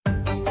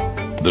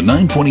The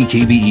 920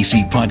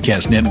 KVEC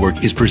Podcast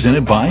Network is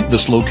presented by the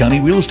SLO County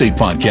Real Estate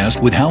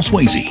Podcast with Hal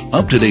Swayze.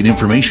 Up-to-date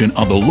information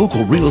on the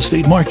local real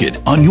estate market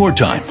on your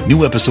time.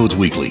 New episodes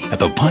weekly at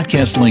the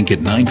podcast link at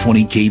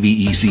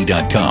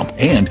 920kvec.com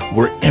and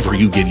wherever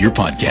you get your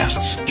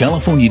podcasts.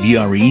 California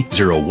DRE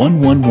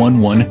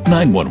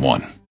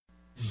 01111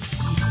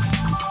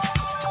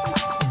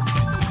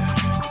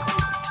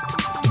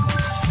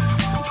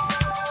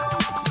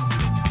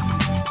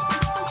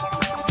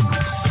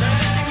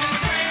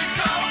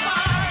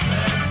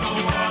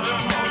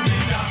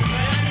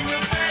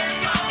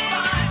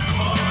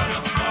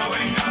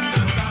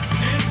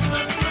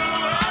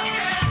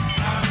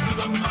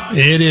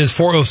 It is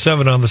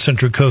 4:07 on the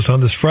Central Coast on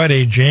this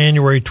Friday,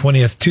 January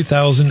 20th,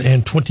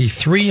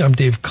 2023. I'm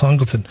Dave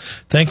Congleton.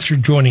 Thanks for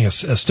joining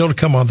us. Still to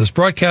come on this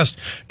broadcast,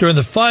 during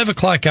the 5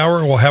 o'clock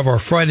hour, we'll have our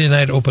Friday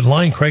night open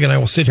line. Craig and I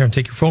will sit here and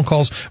take your phone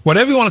calls.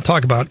 Whatever you want to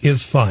talk about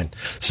is fine.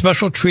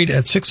 Special treat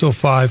at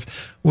 6:05.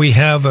 We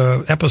have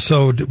an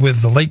episode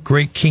with the late,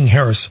 great King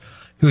Harris,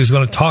 who is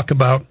going to talk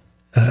about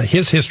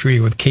his history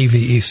with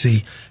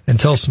KVEC and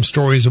tell some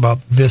stories about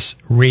this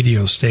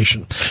radio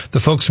station. The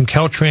folks from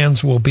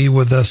Caltrans will be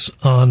with us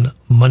on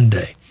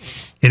Monday.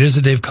 It is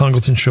the Dave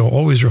Congleton Show,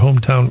 always your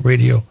hometown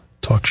radio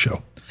talk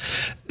show.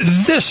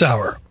 This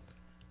hour,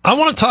 I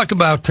want to talk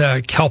about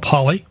Cal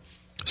Poly.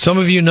 Some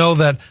of you know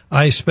that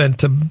I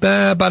spent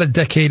about a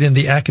decade in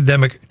the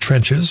academic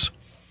trenches.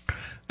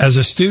 As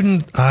a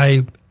student,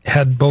 I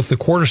had both the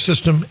quarter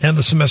system and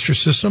the semester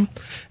system.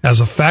 As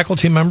a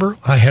faculty member,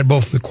 I had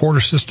both the quarter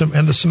system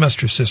and the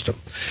semester system.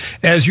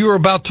 As you are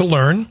about to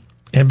learn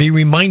and be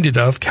reminded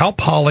of, Cal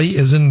Poly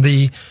is in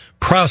the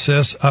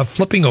process of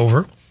flipping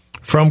over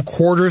from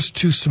quarters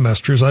to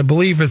semesters. I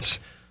believe it's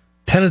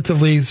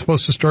tentatively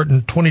supposed to start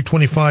in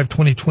 2025,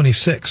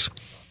 2026.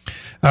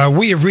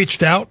 We have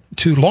reached out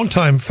to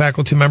longtime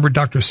faculty member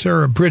Dr.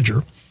 Sarah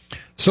Bridger,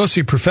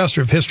 Associate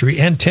Professor of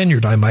History and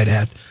tenured, I might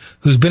add,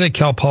 who's been at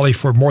Cal Poly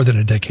for more than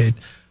a decade,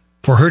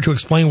 for her to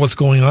explain what's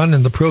going on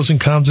and the pros and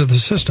cons of the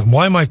system.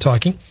 Why am I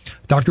talking?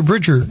 Dr.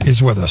 Bridger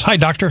is with us. Hi,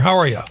 Doctor. How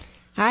are you?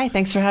 Hi.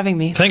 Thanks for having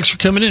me. Thanks for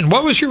coming in.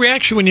 What was your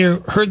reaction when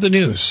you heard the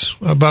news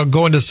about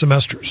going to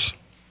semesters?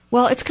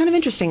 Well, it's kind of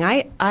interesting.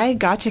 I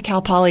got to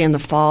Cal Poly in the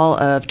fall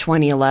of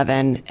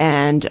 2011,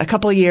 and a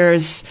couple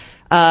years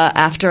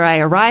after I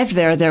arrived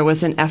there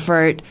was an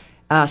effort,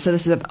 so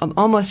this is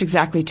almost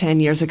exactly 10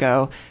 years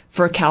ago,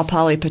 for Cal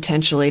Poly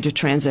potentially to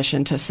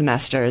transition to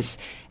semesters.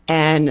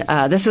 And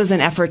this was an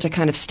effort to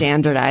kind of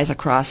standardize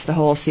across the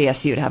whole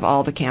CSU, to have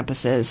all the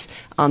campuses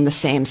on the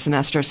same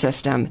semester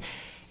system.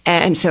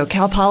 And so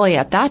Cal Poly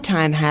at that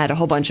time had a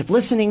whole bunch of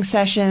listening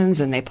sessions,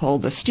 and they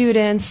polled the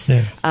students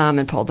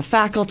and polled the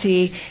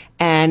faculty.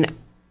 And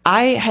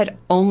I had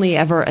only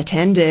ever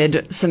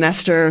attended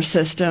semester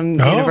system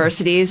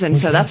universities, and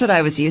so that's what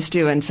I was used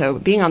to. And so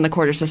being on the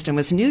quarter system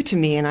was new to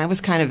me, and I was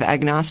kind of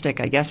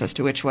agnostic, I guess, as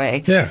to which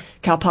way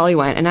Cal Poly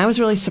went. And I was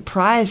really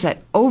surprised that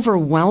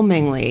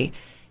overwhelmingly,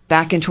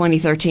 back in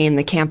 2013,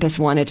 the campus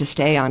wanted to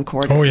stay on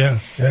quarters.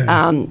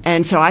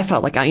 And so I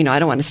felt like, I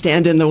don't want to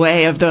stand in the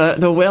way of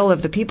the will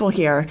of the people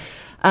here.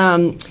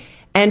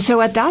 And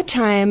so at that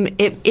time,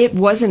 it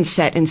wasn't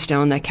set in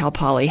stone that Cal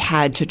Poly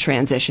had to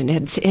transition.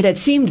 It had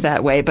seemed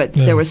that way, but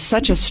there was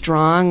such a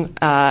strong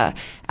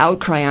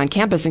outcry on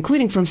campus,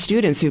 including from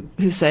students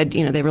who said,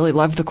 they really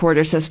loved the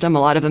quarter system. A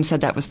lot of them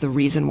said that was the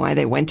reason why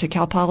they went to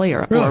Cal Poly,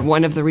 or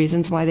one of the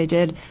reasons why they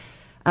did.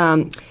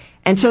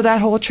 And so that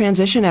whole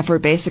transition effort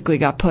basically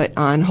got put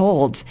on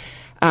hold.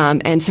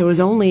 And so it was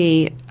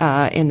only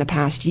in the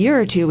past year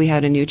or two we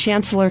had a new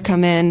chancellor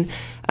come in,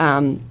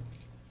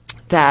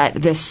 that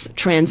this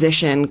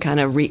transition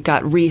kind of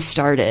got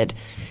restarted.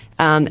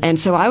 And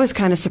so I was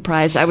kind of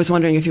surprised. I was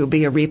wondering if it would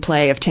be a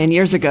replay of 10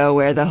 years ago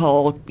where the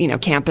whole,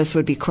 campus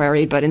would be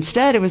queried, but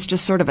instead it was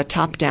just sort of a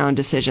top-down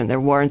decision.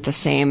 It wasn't the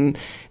same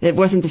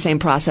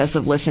process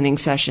of listening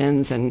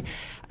sessions, and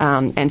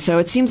so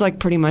it seems like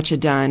pretty much a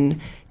done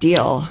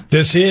deal.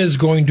 This is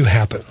going to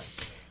happen.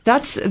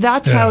 That's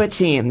how it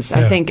seems.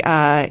 I think,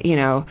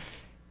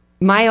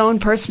 my own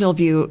personal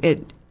view,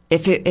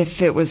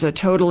 if it was a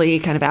totally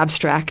kind of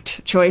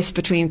abstract choice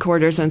between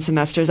quarters and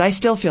semesters, I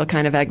still feel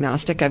kind of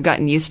agnostic. I've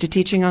gotten used to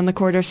teaching on the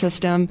quarter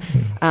system,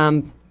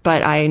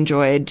 but I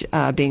enjoyed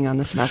being on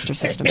the semester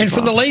system. And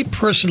for the lay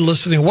person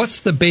listening,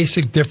 what's the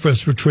basic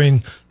difference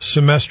between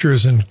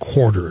semesters and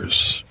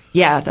quarters?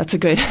 Yeah, that's a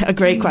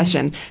great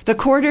question. The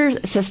quarter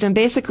system,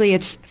 basically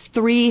it's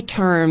 3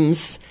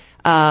 terms,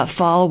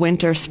 fall,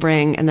 winter,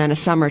 spring, and then a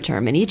summer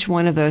term. And each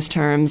one of those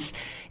terms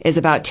is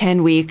about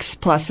 10 weeks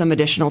plus some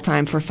additional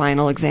time for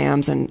final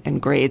exams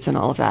and grades and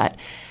all of that.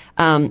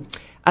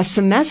 A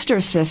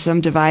semester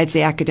system divides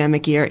the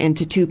academic year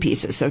into 2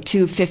 pieces, so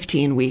 2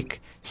 15-week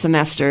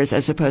semesters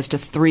as opposed to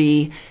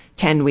 3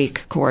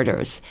 10-week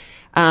quarters.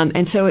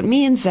 And so it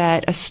means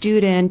that a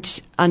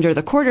student under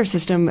the quarter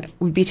system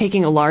would be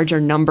taking a larger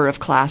number of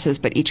classes,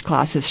 but each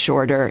class is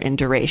shorter in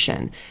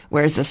duration.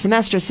 Whereas the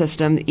semester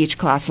system, each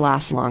class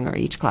lasts longer.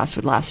 Each class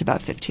would last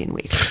about 15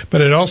 weeks. But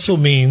it also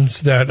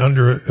means that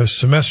under a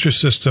semester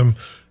system,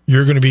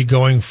 you're going to be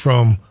going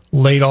from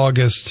late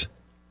August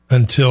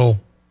until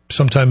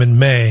sometime in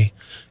May,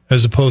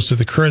 as opposed to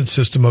the current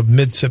system of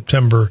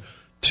mid-September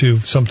to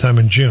sometime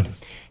in June.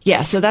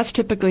 Yeah, so that's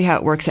typically how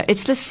it works out.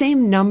 It's the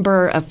same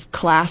number of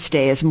class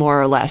days, more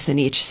or less, in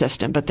each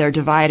system, but they're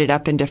divided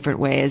up in different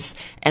ways.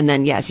 And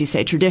then, yeah, as you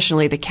say,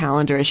 traditionally the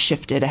calendar is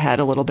shifted ahead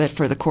a little bit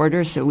for the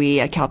quarter. So we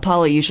at Cal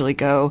Poly usually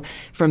go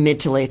from mid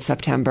to late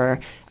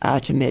September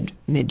to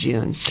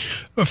mid-June.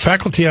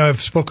 Faculty I've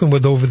spoken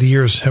with over the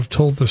years have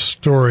told the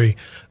story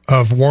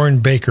of Warren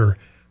Baker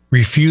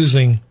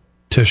refusing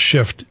to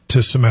shift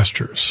to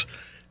semesters.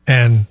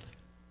 And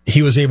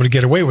he was able to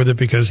get away with it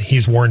because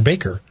he's Warren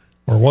Baker.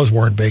 Or was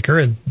Warren Baker,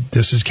 and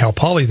this is Cal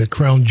Poly, the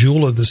crown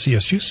jewel of the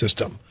CSU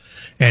system.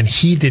 And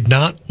he did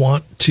not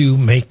want to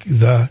make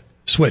the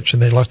switch,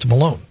 and they left him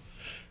alone.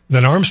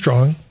 Then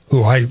Armstrong,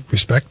 who I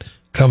respect,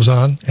 comes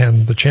on,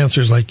 and the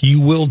chancellor's like,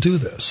 you will do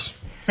this.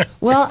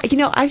 Well,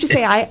 I have to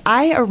say,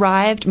 I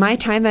arrived, my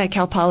time at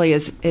Cal Poly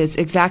is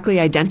exactly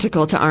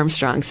identical to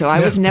Armstrong. So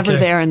I was never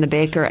there in the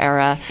Baker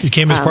era. You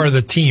came as part of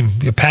the team,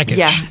 your package.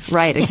 Yeah,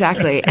 right,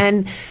 exactly.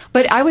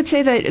 But I would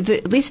say that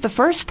at least the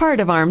first part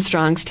of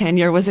Armstrong's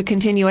tenure was a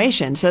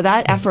continuation. So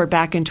that effort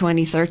back in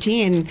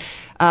 2013,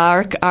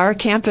 our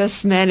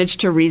campus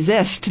managed to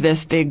resist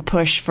this big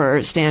push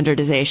for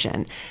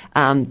standardization.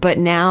 But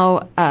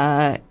now,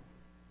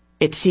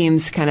 it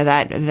seems kind of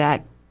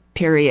that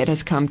period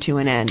has come to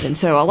an end. And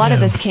so a lot of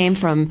this came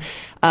from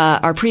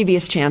our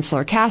previous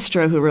chancellor,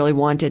 Castro, who really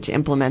wanted to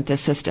implement this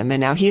system.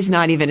 And now he's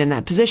not even in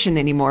that position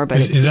anymore. But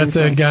is that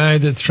the guy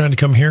that's trying to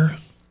come here?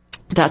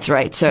 That's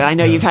right. So I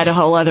know you've had a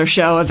whole other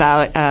show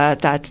about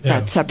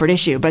that separate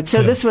issue. But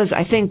so this was,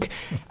 I think,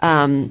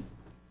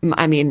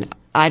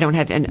 I don't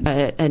have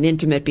an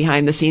intimate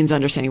behind-the-scenes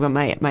understanding,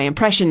 but my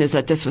impression is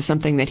that this was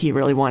something that he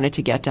really wanted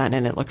to get done,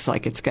 and it looks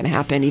like it's going to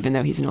happen, even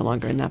though he's no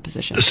longer in that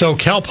position. So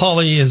Cal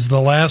Poly is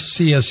the last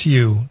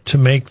CSU to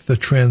make the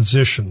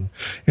transition.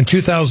 In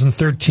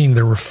 2013,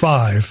 there were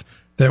 5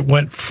 that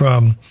went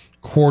from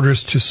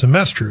quarters to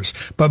semesters.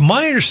 But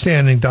my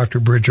understanding, Dr.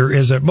 Bridger,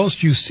 is that most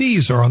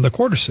UCs are on the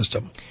quarter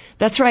system.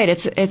 That's right.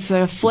 It's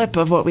a flip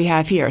of what we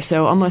have here.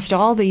 So almost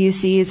all the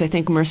UCs, I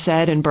think Merced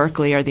and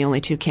Berkeley are the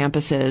only 2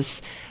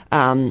 campuses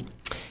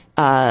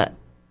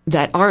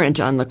that aren't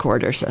on the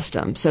quarter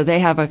system. So they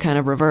have a kind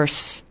of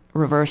reverse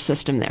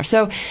system there.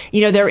 So,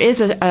 there is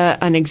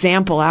an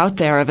example out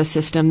there of a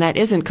system that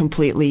isn't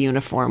completely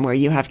uniform, where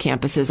you have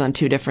campuses on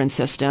 2 different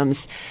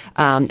systems,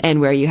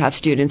 and where you have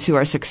students who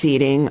are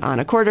succeeding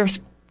on a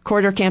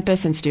quarter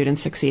campus and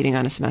students succeeding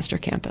on a semester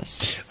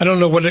campus. I don't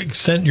know what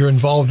extent you're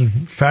involved in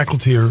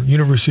faculty or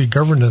university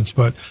governance,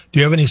 but do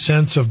you have any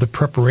sense of the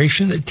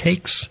preparation it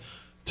takes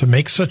to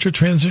make such a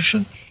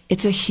transition?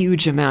 It's a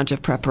huge amount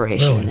of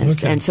preparation. Really?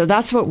 Okay. And so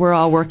that's what we're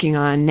all working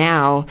on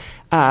now.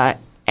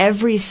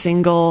 Every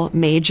single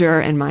major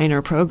and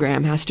minor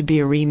program has to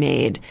be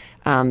remade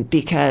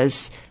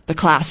because the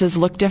classes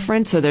look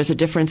different. So there's a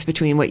difference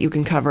between what you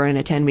can cover in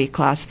a 10-week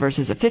class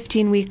versus a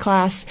 15-week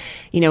class.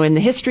 In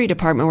the history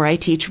department where I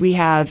teach, we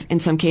have, in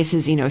some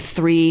cases,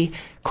 3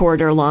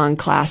 quarter-long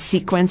class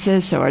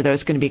sequences. So are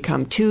those going to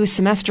become 2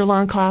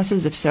 semester-long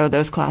classes? If so,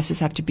 those classes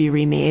have to be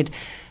remade.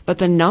 But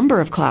the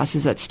number of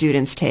classes that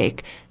students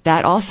take,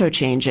 that also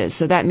changes.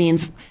 So that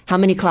means how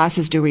many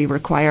classes do we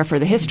require for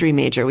the history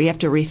major? We have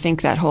to rethink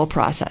that whole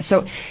process.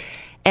 So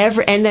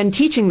and then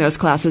teaching those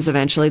classes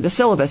eventually, the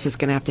syllabus is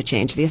going to have to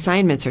change. The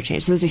assignments are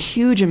changed. So there's a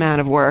huge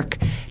amount of work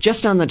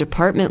just on the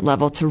department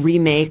level to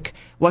remake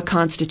what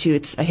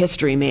constitutes a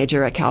history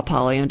major at Cal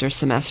Poly under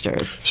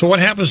semesters. So what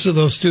happens to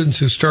those students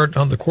who start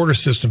on the quarter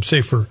system,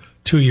 say for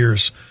 2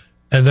 years,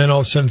 and then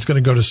all of a sudden it's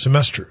going to go to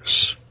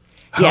semesters?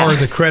 How are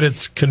the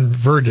credits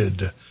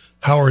converted?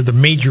 How are the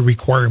major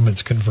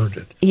requirements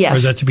converted? Yes. Or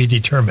is that to be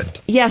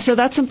determined? Yeah, so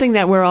that's something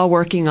that we're all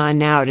working on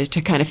now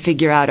to kind of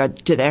figure out,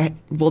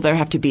 will there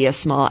have to be a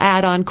small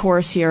add-on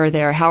course here or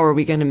there? How are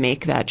we going to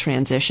make that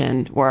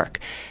transition work?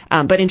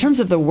 But in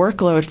terms of the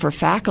workload for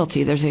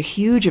faculty, there's a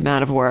huge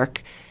amount of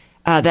work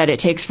that it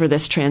takes for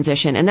this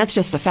transition. And that's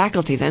just the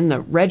faculty. Then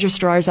the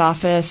registrar's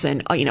office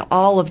and,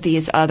 all of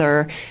these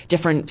other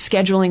different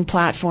scheduling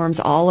platforms,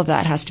 all of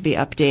that has to be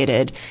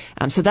updated.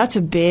 So that's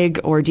a big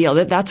ordeal.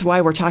 That's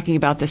why we're talking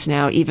about this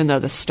now, even though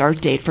the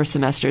start date for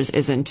semesters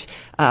isn't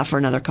for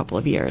another couple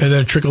of years. And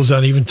then it trickles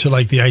down even to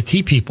like the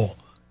IT people.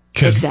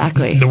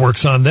 Exactly. The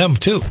work's on them,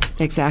 too.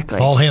 Exactly.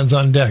 All hands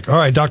on deck. All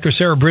right, Dr.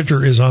 Sarah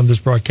Bridger is on this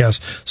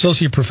broadcast,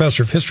 Associate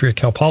Professor of History at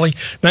Cal Poly.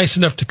 Nice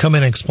enough to come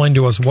in and explain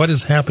to us what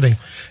is happening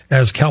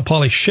as Cal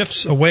Poly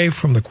shifts away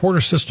from the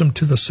quarter system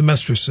to the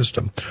semester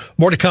system.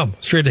 More to come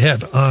straight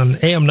ahead on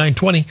AM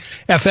 920,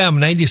 FM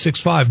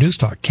 96.5 News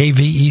Talk,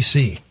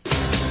 KVEC.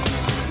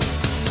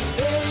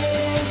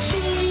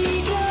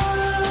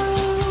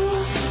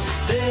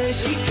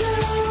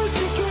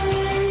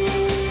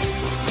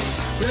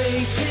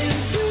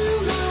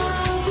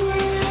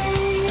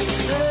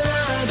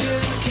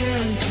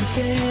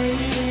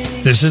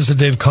 This is the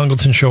Dave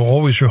Congleton Show,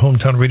 always your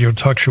hometown radio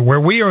talk show, where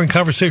we are in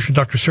conversation with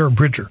Dr. Sarah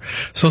Bridger,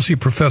 Associate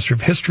Professor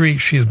of History.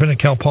 She has been at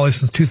Cal Poly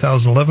since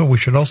 2011. We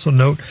should also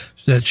note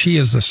that she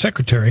is the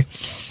Secretary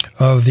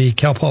of the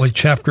Cal Poly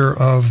chapter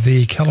of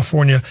the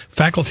California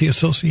Faculty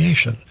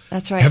Association.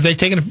 That's right. Have they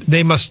taken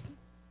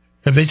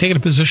a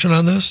position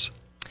on this?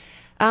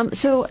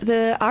 So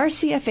our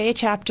CFA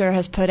chapter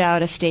has put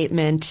out a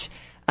statement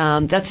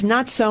that's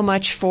not so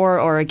much for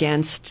or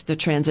against the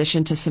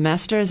transition to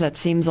semesters. That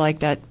seems like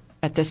that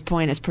at this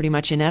point is pretty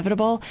much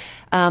inevitable.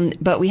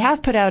 But we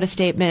have put out a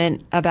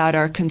statement about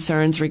our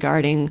concerns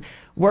regarding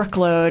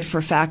workload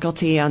for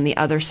faculty on the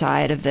other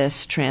side of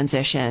this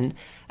transition.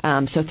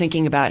 So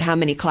thinking about how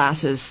many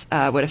classes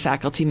would a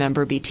faculty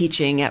member be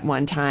teaching at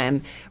one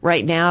time.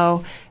 Right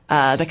now,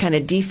 the kind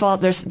of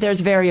default,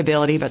 there's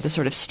variability, but the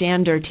sort of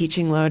standard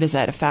teaching load is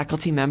that a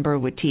faculty member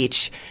would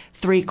teach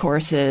 3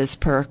 courses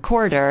per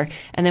quarter,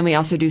 and then we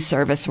also do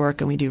service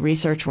work and we do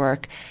research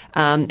work.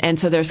 And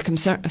so there's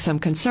some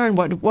concern.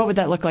 What would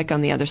that look like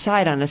on the other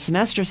side? On a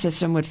semester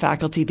system, would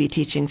faculty be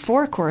teaching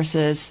 4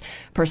 courses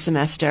per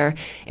semester?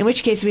 In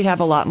which case, we'd have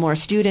a lot more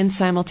students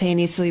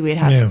simultaneously. We'd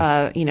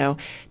have,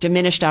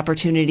 diminished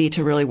opportunity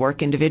to really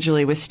work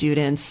individually with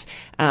students.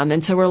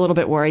 And so we're a little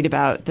bit worried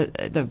about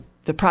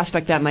the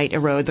prospect that might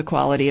erode the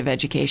quality of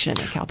education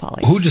at Cal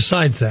Poly. Who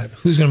decides that?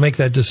 Who's going to make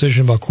that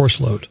decision about course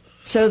load?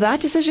 So that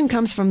decision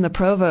comes from the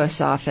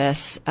provost's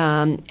office.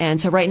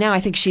 And so right now I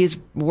think she's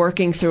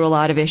working through a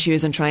lot of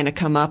issues and trying to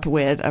come up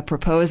with a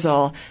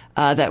proposal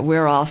that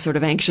we're all sort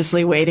of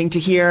anxiously waiting to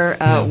hear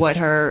what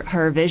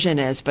her vision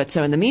is. But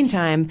so in the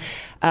meantime,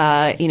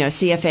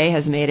 CFA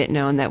has made it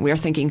known that we're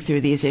thinking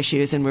through these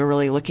issues and we're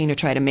really looking to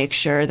try to make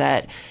sure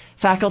that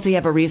faculty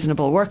have a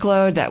reasonable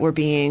workload, that we're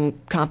being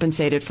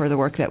compensated for the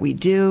work that we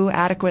do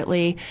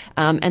adequately,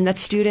 and that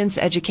students'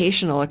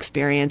 educational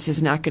experience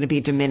is not going to be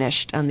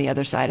diminished on the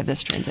other side of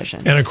this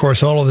transition. And, of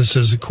course, all of this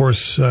is, of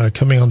course,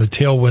 coming on the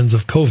tailwinds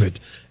of COVID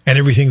and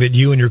everything that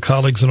you and your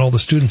colleagues and all the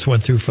students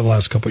went through for the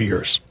last couple of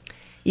years.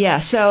 Yeah,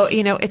 so,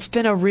 it's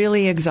been a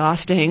really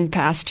exhausting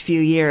past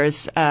few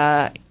years,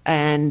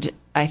 and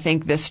I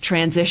think this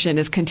transition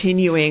is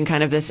continuing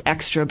kind of this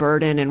extra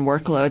burden and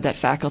workload that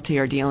faculty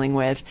are dealing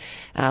with.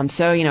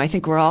 So, I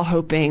think we're all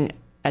hoping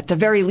at the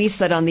very least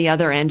that on the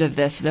other end of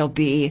this, there'll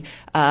be,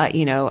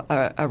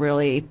 a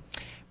really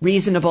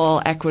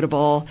reasonable,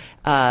 equitable,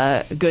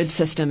 good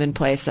system in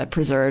place that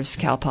preserves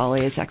Cal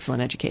Poly's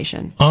excellent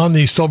education. On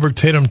the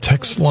Stolberg-Tatum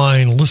text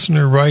line,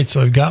 listener writes,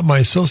 I've got my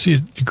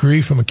associate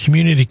degree from a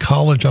community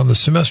college on the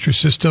semester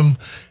system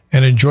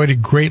and enjoyed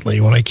it greatly.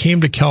 When I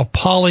came to Cal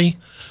Poly,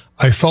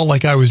 I felt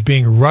like I was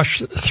being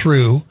rushed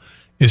through.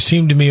 It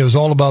seemed to me it was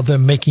all about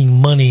them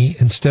making money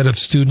instead of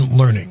student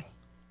learning.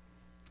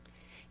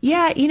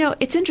 Yeah,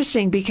 it's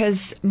interesting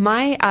because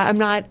I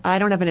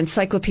don't have an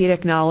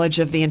encyclopedic knowledge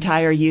of the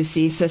entire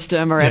UC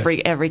system or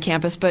every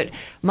campus, but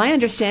my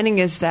understanding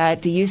is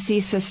that the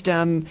UC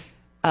system,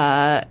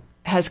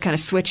 has kind of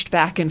switched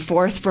back and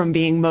forth from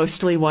being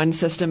mostly one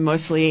system,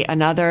 mostly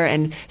another.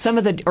 And some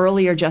of the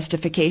earlier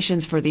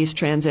justifications for these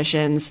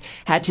transitions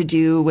had to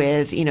do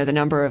with, the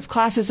number of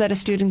classes that a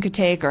student could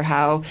take or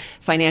how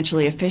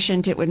financially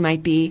efficient it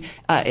might be.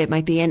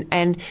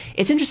 And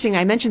it's interesting.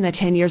 I mentioned that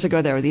 10 years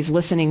ago, there were these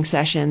listening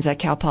sessions at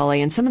Cal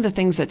Poly, and some of the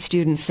things that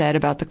students said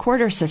about the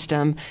quarter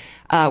system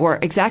were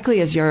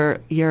exactly as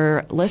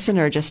your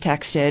listener just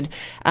texted,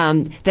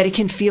 that it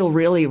can feel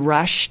really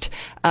rushed,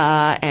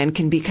 and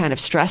can be kind of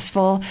stressful.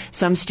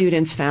 Some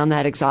students found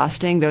that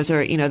exhausting. Those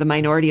are, the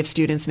minority of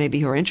students maybe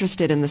who are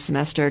interested in the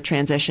semester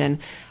transition.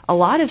 A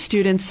lot of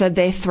students said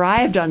they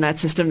thrived on that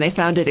system. They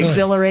found it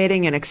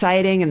exhilarating and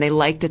exciting, and they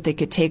liked that they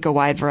could take a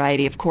wide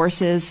variety of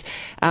courses,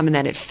 and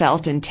that it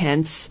felt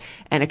intense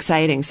and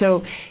exciting.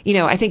 So,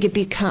 I think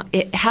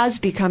it has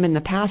become in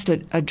the past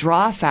a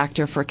draw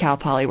factor for Cal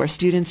Poly, where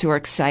students who are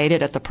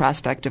excited at the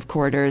prospect of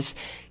quarters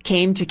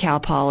came to Cal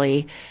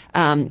Poly.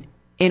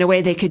 In a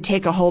way, they could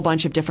take a whole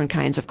bunch of different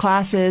kinds of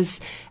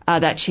classes.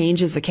 That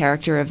changes the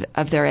character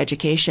of their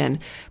education.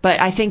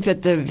 But I think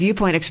that the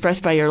viewpoint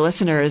expressed by your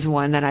listener is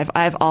one that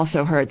I've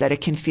also heard, that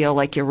it can feel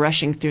like you're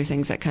rushing through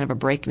things at kind of a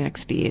breakneck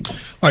speed. All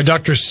right,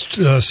 Dr.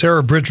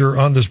 Sarah Bridger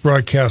on this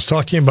broadcast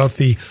talking about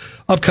the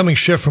upcoming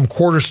shift from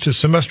quarters to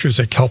semesters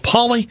at Cal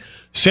Poly.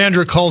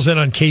 Sandra calls in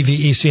on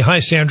KVEC.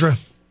 Hi, Sandra.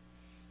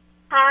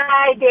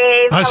 Hi,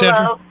 Dave. Hi, Hello.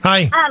 Sandra.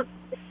 Hi.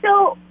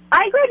 So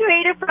I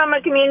graduated from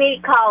a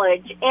community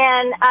college,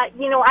 and,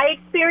 I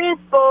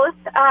experienced both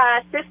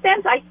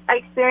systems. I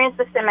experienced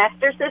the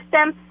semester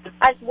system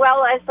as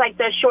well as, like,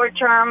 the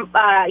short-term,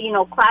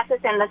 classes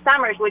in the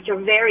summers, which are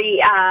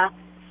very,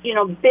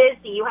 busy.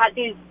 You had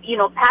to,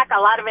 pack a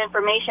lot of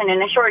information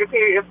in a shorter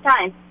period of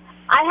time.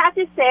 I have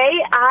to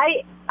say,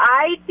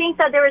 I think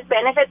that there is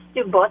benefits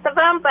to both of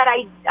them, but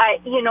I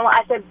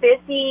as a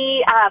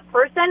busy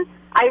person,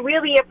 I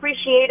really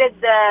appreciated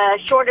the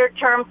shorter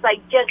terms,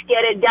 like just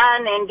get it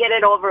done and get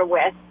it over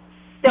with.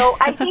 So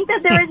I think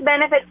that there is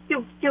benefits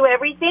to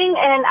everything,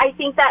 and I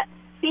think that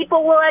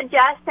people will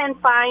adjust and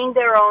find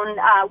their own,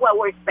 what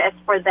works best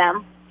for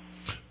them.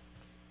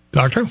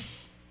 Doctor?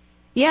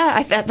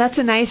 Yeah, that's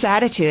a nice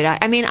attitude.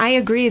 I mean, I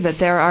agree that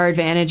there are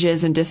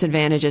advantages and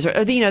disadvantages,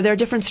 or there are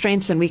different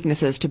strengths and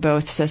weaknesses to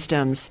both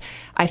systems.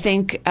 I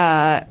think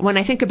when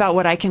I think about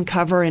what I can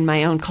cover in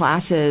my own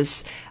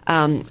classes,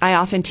 I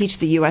often teach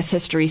the U.S.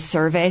 History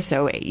Survey,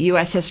 so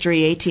U.S.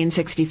 History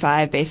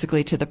 1865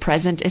 basically to the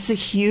present. It's a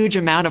huge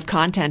amount of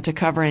content to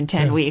cover in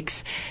 10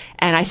 weeks.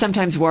 And I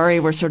sometimes worry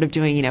we're sort of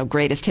doing,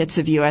 greatest hits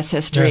of U.S.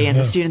 history, and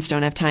the students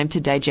don't have time to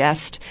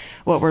digest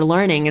what we're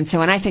learning. And so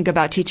when I think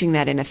about teaching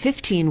that in a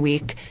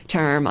 15-week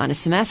term on a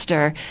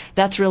semester,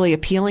 that's really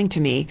appealing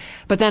to me.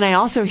 But then I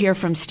also hear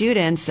from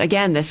students,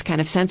 again, this kind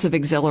of sense of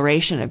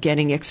exhilaration of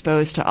getting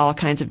exposed to all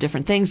kinds of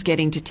different things,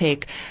 getting to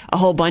take a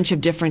whole bunch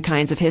of different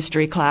kinds of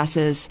history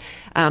classes.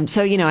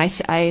 So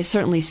I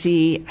certainly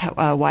see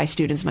why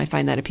students might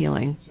find that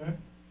appealing.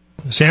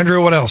 Sandra,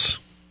 what else?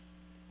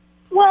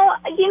 Well,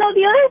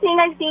 the other thing,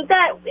 I think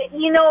that,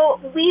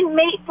 we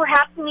may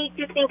perhaps need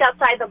to think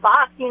outside the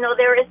box.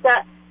 There is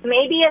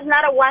maybe it's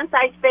not a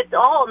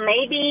one-size-fits-all.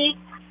 Maybe,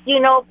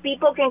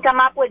 people can come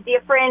up with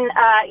different,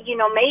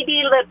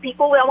 maybe the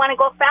people that want to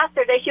go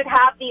faster, they should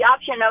have the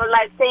option of,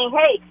 like, saying,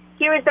 hey,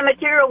 here is the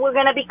material we're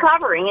going to be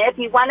covering. If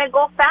you want to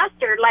go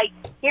faster, like,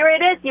 here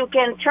it is. You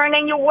can turn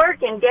in your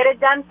work and get it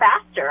done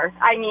faster.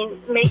 I mean,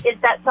 is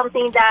that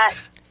something that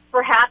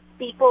perhaps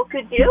people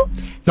could do?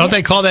 Don't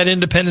they call that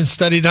independent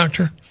study,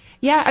 Doctor?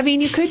 Yeah, I mean,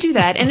 you could do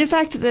that. And in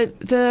fact,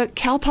 the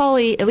Cal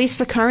Poly, at least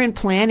the current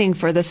planning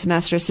for the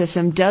semester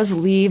system, does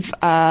leave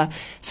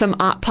some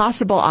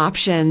possible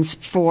options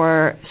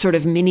for sort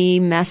of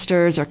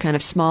mini-mesters or kind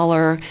of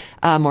smaller,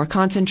 more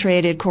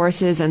concentrated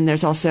courses. And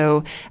there's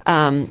also,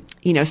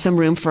 some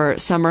room for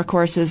summer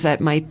courses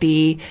that might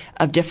be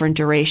of different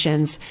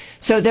durations.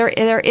 So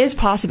there is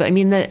possible. I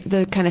mean,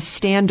 the kind of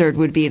standard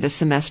would be the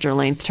semester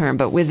length term,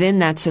 but within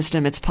that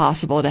system, it's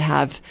possible to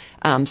have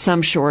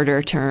some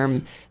shorter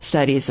term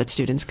studies that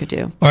students could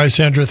do. All right,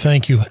 Sandra,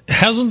 thank you.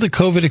 Hasn't the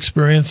COVID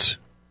experience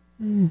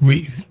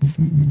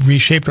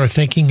reshaped our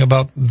thinking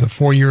about the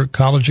 4-year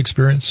college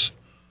experience?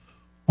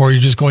 Or are you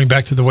just going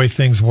back to the way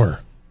things were?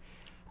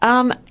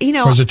 Or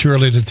is it too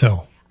early to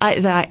tell?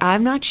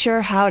 I'm not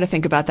sure how to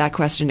think about that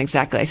question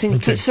exactly. I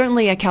think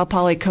certainly at Cal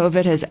Poly,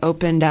 COVID has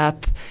opened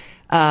up,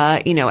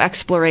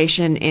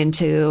 exploration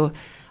into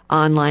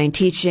online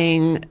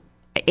teaching,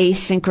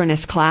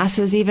 asynchronous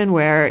classes even,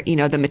 where,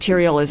 the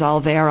material is all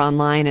there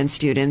online and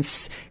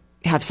students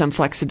have some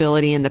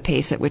flexibility in the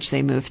pace at which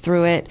they move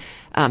through it.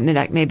 And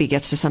that maybe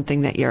gets to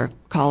something that your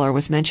caller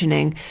was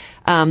mentioning.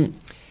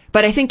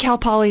 But I think Cal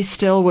Poly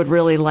still would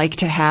really like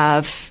to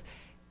have,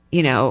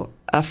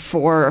 a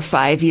 4 or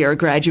 5 year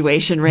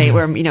graduation rate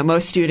where,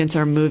 most students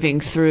are moving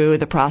through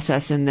the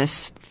process in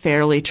this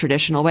fairly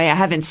traditional way. I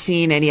haven't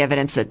seen any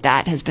evidence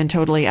that has been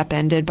totally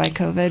upended by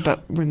COVID,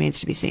 but remains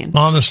to be seen.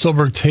 On the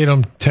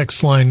Stolberg-Tatum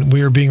text line,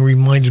 we are being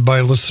reminded by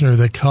a listener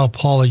that Cal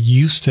Poly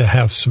used to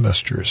have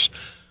semesters,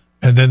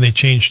 and then they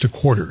changed to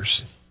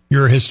quarters.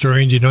 You're a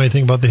historian. Do you know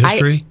anything about the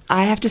history?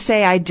 I have to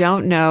say I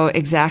don't know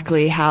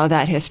exactly how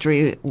that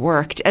history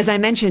worked. As I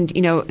mentioned,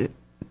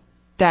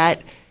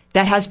 that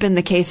has been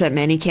the case at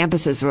many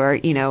campuses where,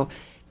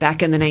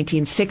 back in the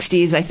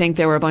 1960s, I think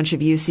there were a bunch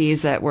of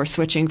UCs that were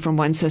switching from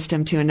one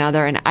system to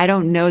another. And I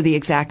don't know the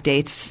exact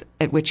dates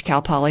at which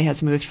Cal Poly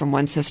has moved from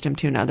one system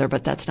to another,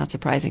 but that's not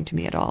surprising to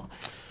me at all.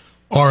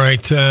 All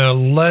right.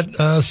 Let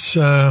us,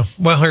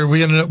 here,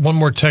 we got one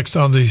more text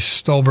on the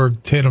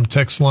Stolberg-Tatum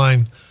text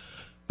line.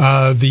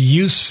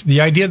 The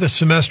idea that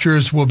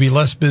semesters will be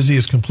less busy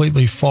is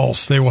completely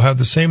false. They will have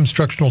the same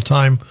instructional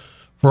time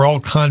for all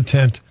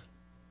content.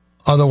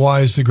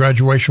 Otherwise, the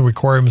graduation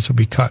requirements will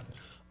be cut.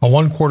 A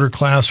 1-quarter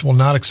class will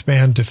not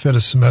expand to fit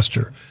a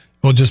semester.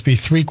 It will just be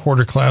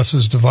 3-quarter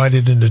classes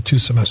divided into 2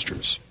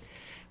 semesters.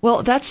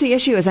 Well, that's the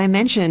issue. As I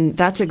mentioned,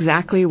 that's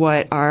exactly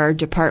what our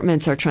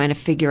departments are trying to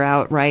figure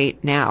out right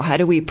now. How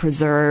do we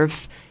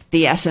preserve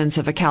the essence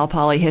of a Cal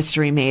Poly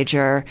history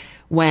major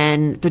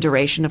when the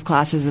duration of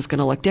classes is going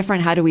to look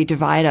different? How do we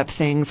divide up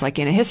things like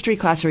in a history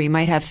class where you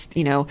might have,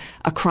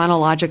 a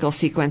chronological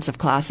sequence of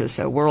classes?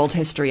 So world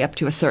history up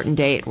to a certain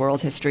date,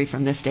 world history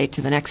from this date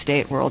to the next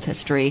date, world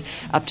history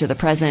up to the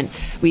present.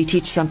 We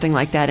teach something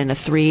like that in a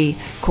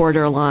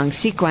 3-quarter long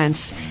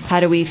sequence. How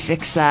do we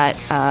fix that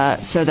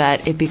so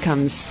that it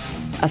becomes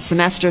a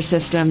semester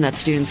system that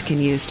students can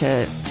use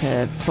to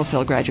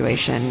fulfill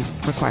graduation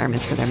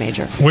requirements for their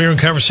major? We're in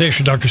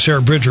conversation with Dr.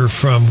 Sarah Bridger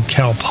from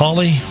Cal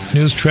Poly.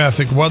 News,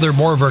 traffic, weather,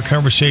 more of our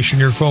conversation,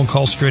 your phone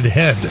call straight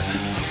ahead.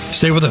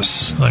 Stay with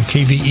us on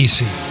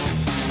KVEC.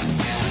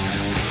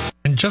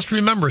 And just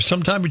remember,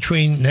 sometime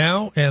between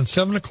now and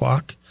 7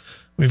 o'clock,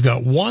 we've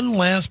got one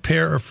last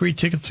pair of free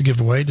tickets to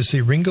give away to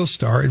see Ringo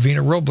Starr at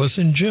Vina Robles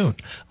in June.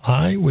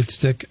 I would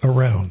stick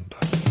around.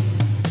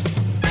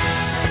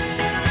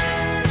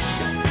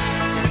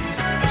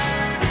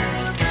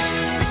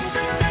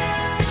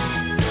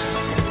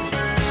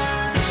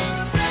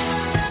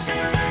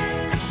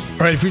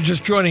 All right, if you're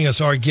just joining us,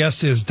 our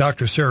guest is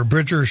Dr. Sarah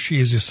Bridger. She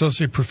is the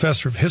Associate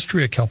Professor of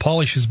History at Cal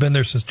Poly. She's been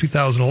there since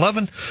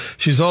 2011.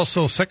 She's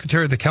also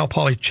Secretary of the Cal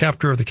Poly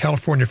chapter of the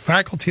California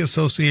Faculty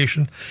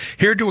Association,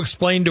 here to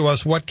explain to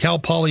us what Cal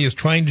Poly is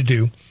trying to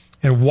do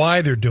and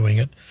why they're doing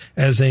it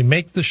as they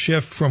make the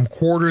shift from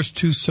quarters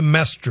to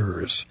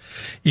semesters.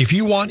 If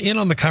you want in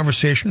on the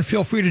conversation,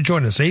 feel free to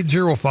join us,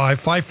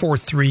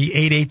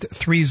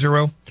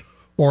 805-543-8830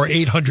 or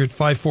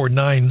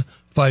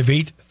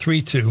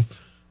 800-549-5832.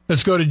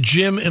 Let's go to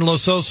Jim in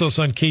Los Osos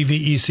on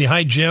KVEC.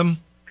 Hi, Jim.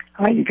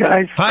 Hi, you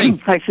guys. Hi.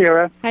 Hi,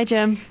 Sarah. Hi,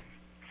 Jim.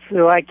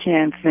 So I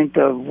can't think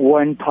of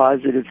one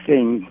positive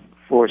thing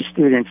for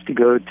students to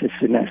go to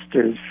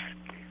semesters.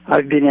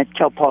 I've been at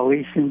Cal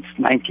Poly since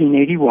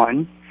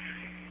 1981,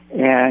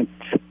 and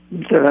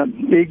the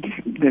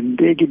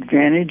big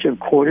advantage of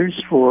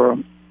quarters for,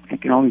 I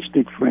can only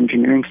speak for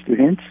engineering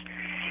students,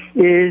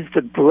 is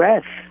the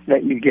breadth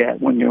that you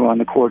get when you're on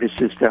the quarter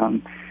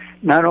system.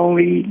 Not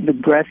only the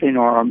breadth in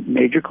our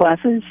major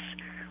classes,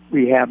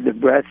 we have the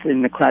breadth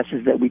in the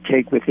classes that we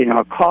take within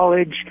our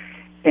college,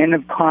 and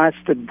of course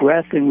the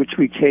breadth in which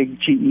we take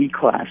GE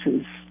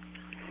classes.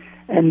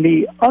 And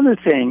the other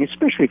thing,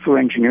 especially for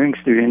engineering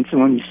students,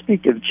 and when you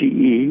speak of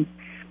GE,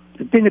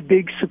 I've been a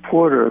big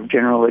supporter of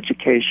general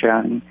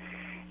education,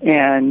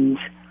 and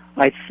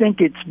I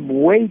think it's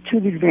way to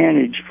the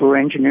advantage for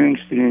engineering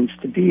students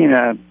to be in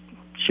a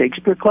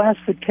Shakespeare class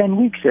for 10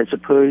 weeks as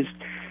opposed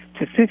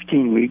to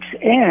 15 weeks,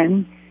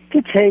 and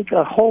to take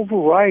a whole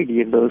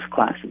variety of those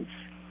classes.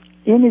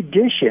 In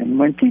addition,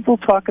 when people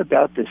talk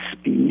about the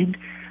speed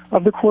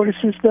of the quarter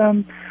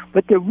system,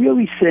 what they're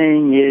really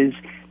saying is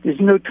there's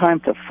no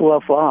time to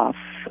fluff off.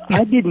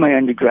 I did my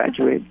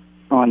undergraduate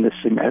on the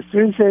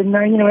semesters, and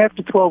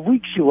after 12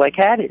 weeks, you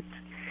had it.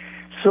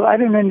 So I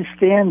don't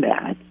understand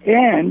that.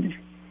 And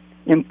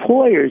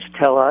employers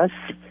tell us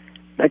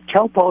that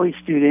Cal Poly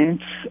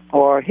students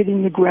are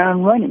hitting the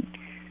ground running,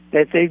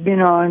 that they've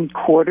been on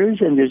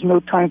quarters and there's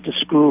no time to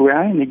screw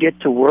around, and they get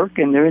to work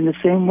and they're in the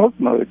same work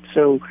mode.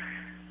 So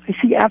I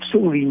see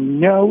absolutely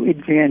no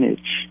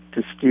advantage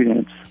to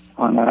students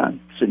on a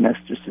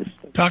semester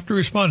system. Doctor,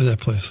 respond to that,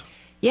 please.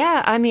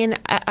 Yeah, I mean,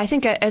 I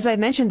think, as I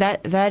mentioned,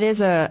 that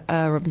is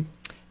a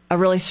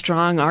really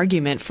strong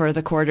argument for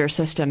the quarter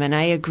system. And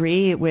I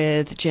agree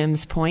with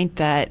Jim's point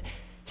that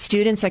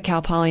students at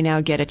Cal Poly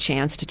now get a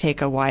chance to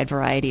take a wide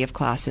variety of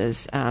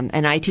classes.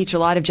 And I teach a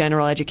lot of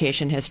general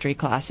education history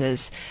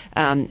classes,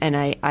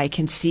 and I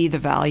can see the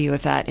value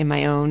of that in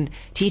my own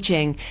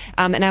teaching.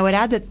 And I would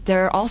add that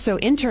there are also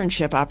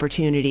internship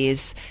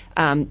opportunities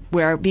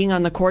where, being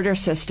on the quarter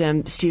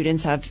system,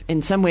 students have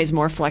in some ways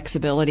more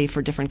flexibility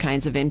for different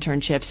kinds of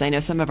internships. I know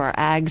some of our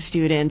ag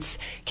students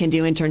can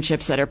do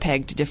internships that are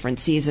pegged to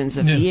different seasons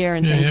of the year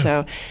and things.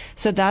 So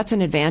that's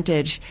an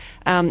advantage.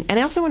 And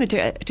I also wanted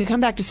to come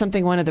back to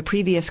something one of the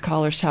previous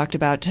callers talked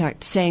about,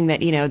 saying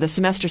that, the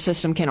semester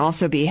system can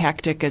also be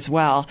hectic as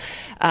well.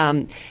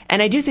 And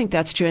I do think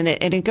that's true. And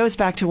it goes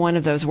back to one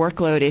of those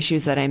workload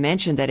issues that I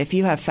mentioned, that if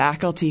you have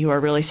faculty who are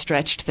really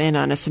stretched thin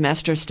on a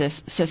semester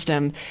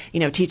system,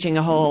 teaching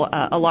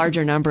a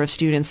larger number of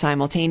students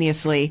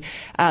simultaneously,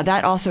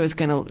 that also is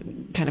going to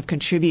kind of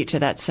contribute to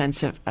that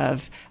sense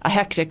of a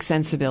hectic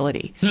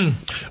sensibility.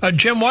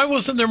 Jim, why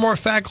wasn't there more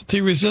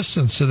faculty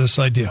resistance to this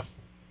idea?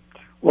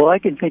 Well, I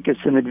can think of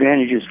some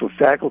advantages for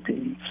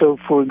faculty. So,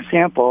 for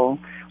example,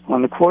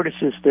 on the quarter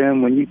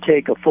system, when you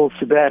take a full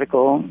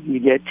sabbatical, you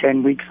get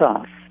 10 weeks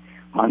off.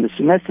 On the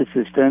semester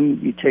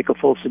system, you take a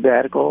full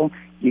sabbatical,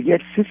 you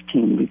get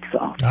 15 weeks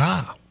off.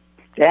 Ah.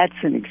 That's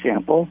an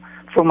example.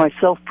 For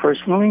myself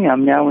personally,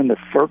 I'm now in the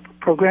FERP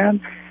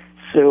program,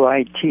 so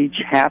I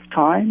teach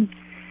half-time.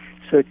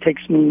 So it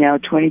takes me now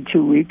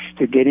 22 weeks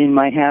to get in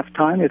my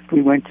half-time. If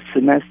we went to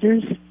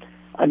semesters,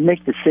 I'd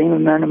make the same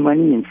amount of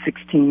money in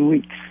 16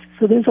 weeks.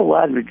 So there's a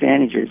lot of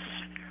advantages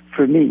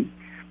for me.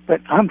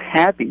 But I'm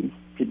happy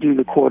to do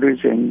the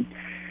quarters and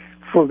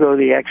forego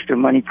the extra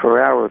money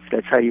per hour, if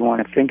that's how you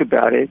want to think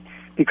about it,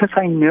 because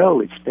I know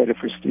it's better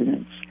for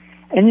students.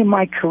 And in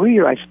my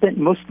career, I spent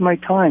most of my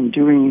time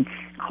doing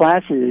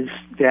classes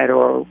that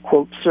are,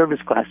 quote,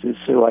 service classes.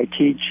 So I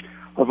teach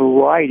a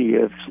variety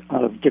of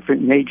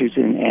different majors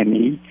in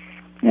ME.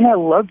 And I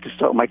love to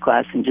start my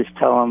class and just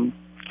tell them,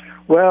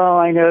 well,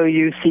 I know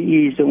you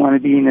CEs don't want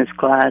to be in this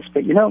class,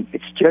 but,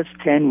 it's just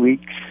 10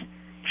 weeks.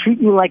 Treat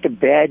me like a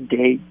bad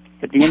date.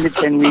 At the end of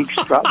 10 weeks,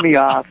 drop me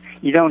off.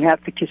 You don't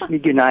have to kiss me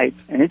goodnight,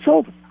 and it's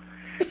over.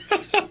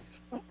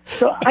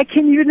 So I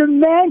can even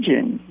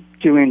imagine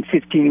doing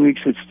 15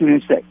 weeks with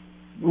students that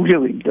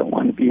really don't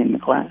want to be in the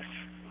class.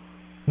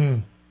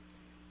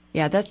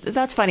 Yeah,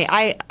 that's funny.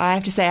 I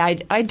have to say,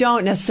 I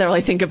don't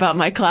necessarily think about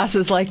my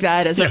classes like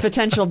that as a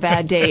potential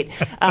bad date.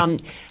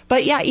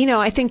 But yeah,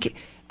 I think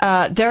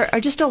there are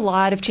just a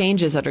lot of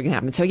changes that are going to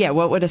happen. So yeah,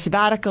 what would a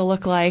sabbatical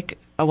look like?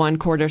 A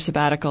 1/4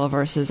 sabbatical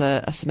versus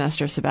a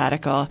semester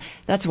sabbatical.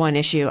 That's one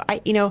issue.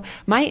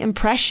 My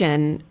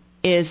impression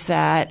is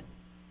that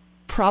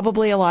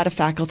probably a lot of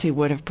faculty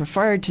would have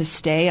preferred to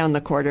stay on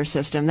the quarter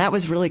system. That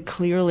was really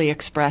clearly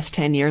expressed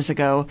 10 years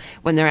ago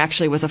when there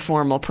actually was a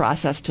formal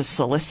process to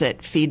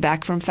solicit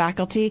feedback from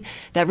faculty.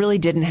 That really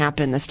didn't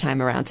happen this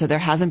time around. So there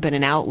hasn't been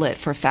an outlet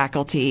for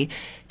faculty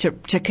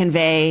to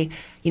convey,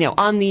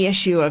 on the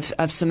issue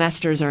of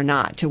semesters or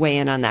not, to weigh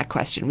in on that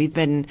question. We've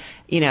been,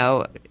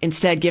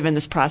 instead given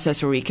this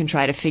process where we can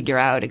try to figure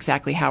out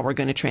exactly how we're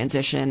going to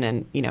transition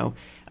and,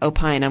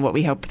 opine on what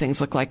we hope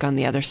things look like on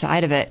the other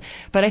side of it.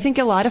 But I think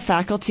a lot of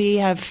faculty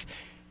have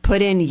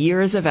put in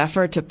years of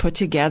effort to put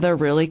together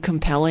really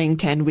compelling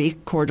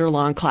 10-week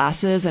quarter-long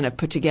classes and have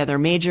put together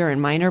major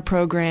and minor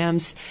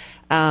programs.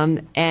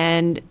 I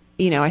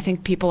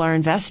think people are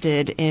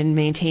invested in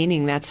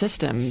maintaining that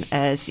system.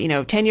 As,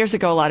 10 years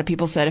ago, a lot of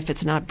people said, if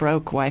it's not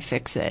broke, why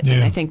fix it? Yeah.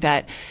 And I think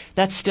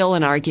that's still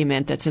an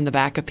argument that's in the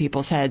back of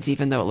people's heads,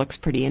 even though it looks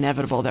pretty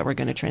inevitable that we're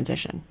going to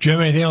transition. Jim,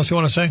 anything else you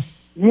want to say?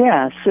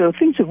 Yeah, so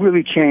things have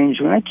really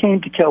changed. When I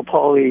came to Cal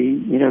Poly,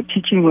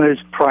 teaching was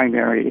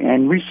primary,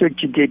 and research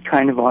you did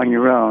kind of on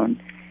your own.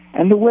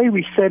 And the way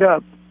we set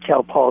up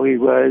Cal Poly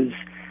was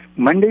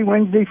Monday,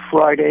 Wednesday,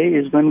 Friday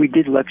is when we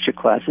did lecture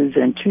classes,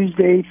 and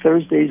Tuesday,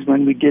 Thursday is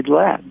when we did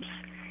labs.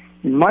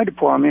 In my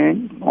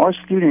department, our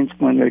students,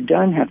 when they're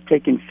done, have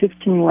taken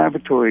 15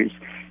 laboratories.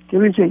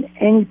 There isn't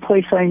any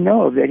place I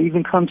know of that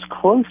even comes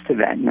close to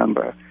that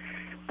number.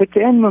 But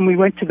then when we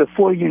went to the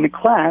 4-unit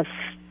class,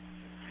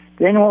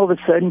 then all of a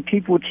sudden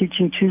people were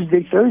teaching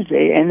Tuesday,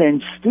 Thursday, and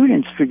then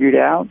students figured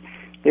out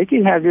they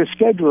could have their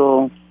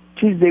schedule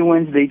Tuesday,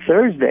 Wednesday,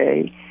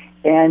 Thursday,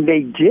 and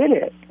they did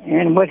it.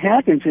 And what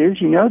happens is,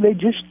 they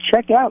just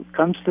check out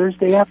comes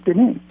Thursday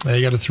afternoon.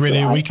 You got a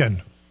 3-day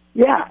weekend.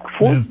 Yeah,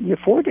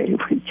 4-day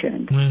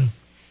weekend. Yeah.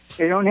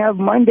 They don't have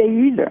Monday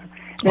either.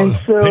 And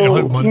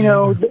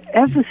the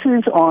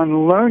emphasis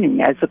on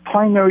learning as a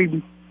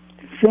primary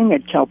thing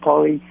at Cal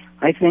Poly,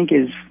 I think,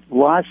 is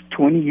lost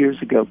 20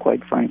 years ago,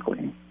 quite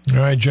frankly. All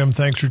right, Jim,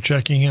 thanks for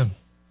checking in.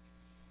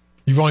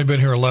 You've only been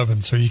here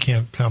 11, so you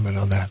can't comment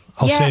on that.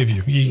 I'll save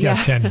you. You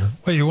got tenure.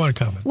 Well, you want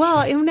to comment?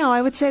 Well, no,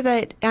 I would say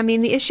that,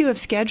 the issue of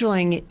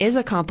scheduling is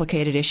a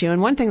complicated issue.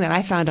 And one thing that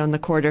I found on the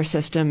quarter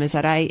system is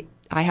that I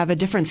have a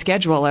different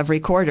schedule every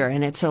quarter,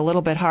 and it's a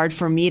little bit hard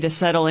for me to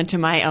settle into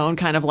my own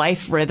kind of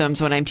life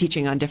rhythms when I'm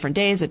teaching on different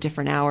days at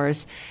different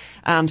hours.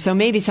 So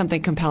maybe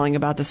something compelling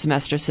about the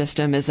semester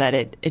system is that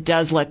it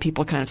does let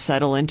people kind of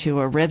settle into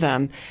a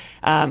rhythm.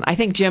 I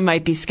think Jim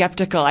might be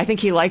skeptical. I think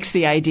he likes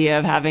the idea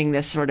of having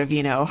this sort of,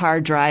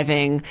 hard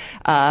driving,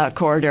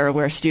 quarter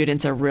where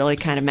students are really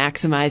kind of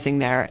maximizing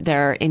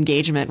their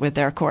engagement with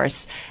their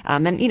course.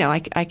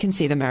 I can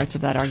see the merits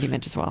of that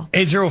argument as well.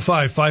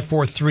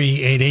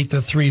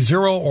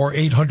 805-543-8830 or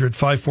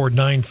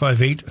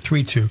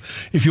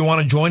 800-549-5832. If you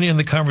want to join in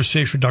the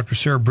conversation with Dr.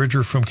 Sarah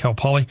Bridger from Cal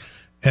Poly,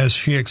 as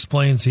she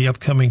explains the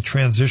upcoming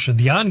transition,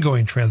 the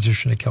ongoing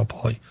transition at Cal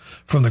Poly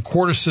from the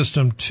quarter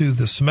system to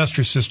the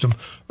semester system.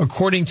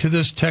 According to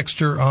this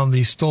texter on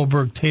the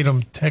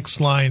Stolberg-Tatum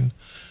text line,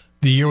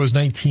 the year was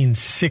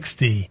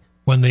 1960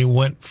 when they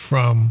went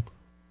from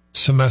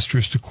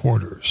semesters to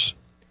quarters.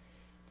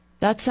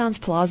 That sounds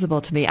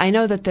plausible to me. I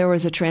know that there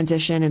was a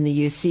transition in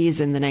the UCs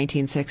in the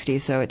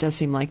 1960s, so it does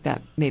seem like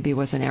that maybe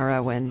was an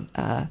era when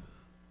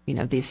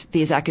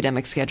these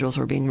academic schedules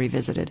were being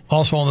revisited.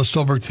 Also on the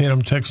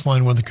Stolberg-Tatum text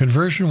line, when the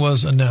conversion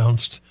was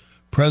announced,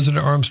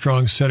 President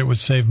Armstrong said it would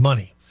save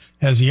money.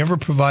 Has he ever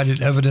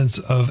provided evidence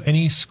of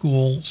any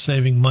school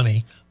saving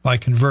money by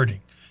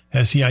converting?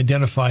 Has he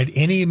identified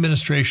any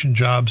administration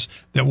jobs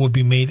that would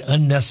be made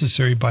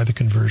unnecessary by the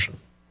conversion?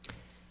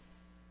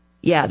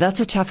 Yeah, that's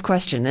a tough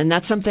question. And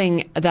that's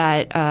something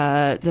that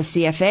the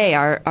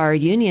CFA, our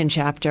union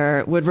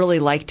chapter, would really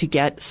like to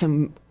get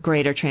some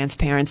greater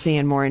transparency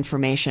and more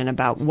information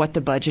about what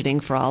the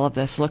budgeting for all of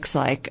this looks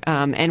like.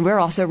 And we're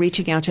also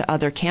reaching out to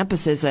other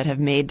campuses that have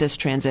made this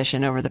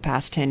transition over the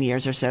past 10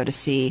 years or so to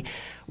see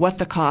what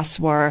the costs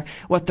were,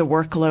 what the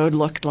workload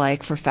looked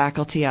like for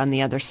faculty on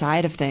the other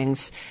side of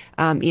things.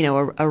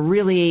 A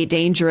really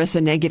dangerous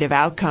and negative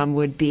outcome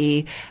would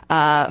be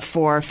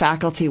for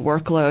faculty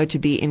workload to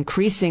be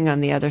increasing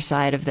on the other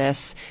side of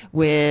this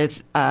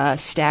with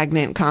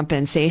stagnant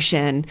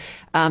compensation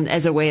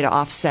as a way to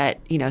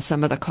offset,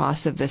 some of the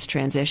costs of this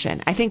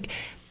transition. I think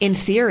in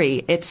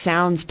theory, it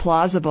sounds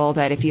plausible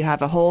that if you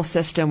have a whole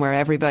system where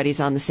everybody's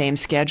on the same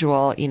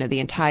schedule, the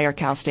entire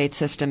Cal State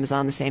system is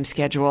on the same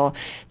schedule,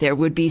 there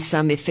would be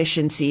some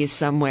efficiencies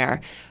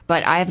somewhere.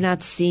 But I have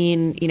not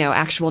seen,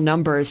 actual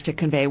numbers to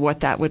convey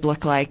what that would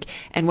look like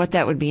and what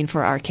that would mean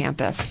for our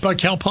campus. But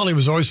Cal Poly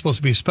was always supposed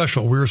to be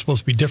special. We were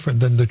supposed to be different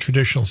than the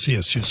traditional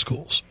CSU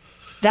schools.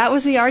 That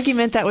was the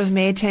argument that was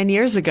made 10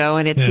 years ago,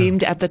 and it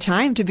seemed at the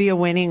time to be a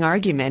winning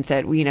argument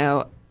that,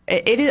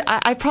 it is.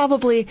 I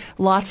probably,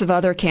 lots of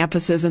other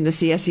campuses in the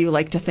CSU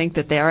like to think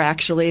that they're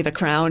actually the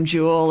crown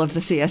jewel of the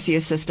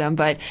CSU system.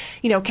 But,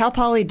 Cal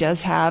Poly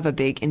does have a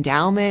big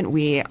endowment.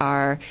 We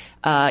are,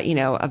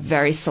 a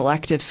very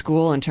selective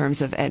school in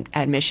terms of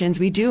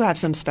admissions. We do have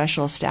some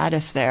special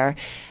status there.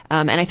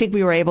 And I think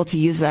we were able to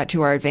use that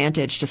to our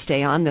advantage to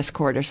stay on this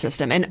quarter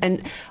system.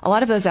 And a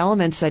lot of those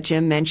elements that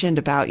Jim mentioned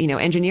about,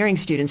 engineering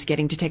students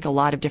getting to take a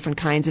lot of different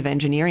kinds of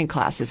engineering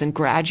classes and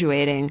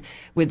graduating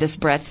with this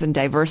breadth and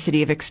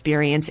diversity of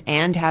experience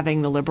and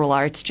having the liberal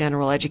arts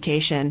general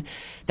education,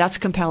 that's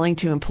compelling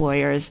to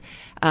employers.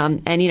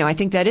 I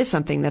think that is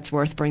something that's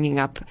worth bringing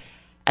up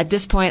at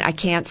this point, I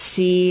can't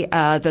see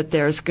that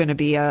there's going to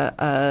be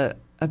a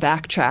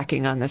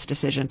backtracking on this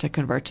decision to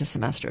convert to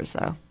semesters,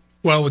 though.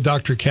 Well, with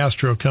Dr.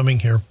 Castro coming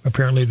here,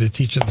 apparently to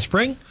teach in the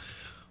spring,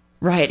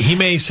 right? He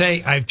may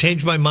say, I've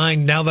changed my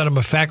mind. Now that I'm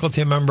a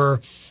faculty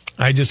member,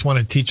 I just want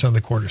to teach on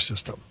the quarter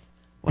system.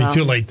 Well, be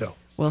too late, though.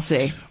 We'll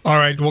see. All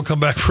right, we'll come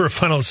back for a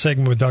final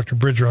segment with Dr.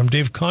 Bridger. I'm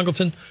Dave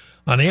Congleton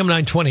on AM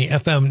 920,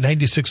 FM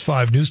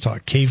 96.5 News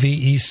Talk,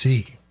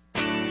 KVEC.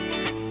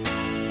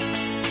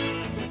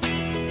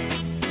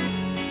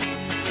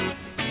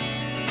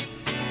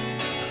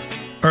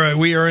 All right,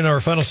 we are in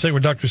our final segment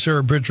with Dr.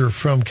 Sarah Bridger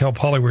from Cal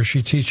Poly, where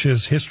she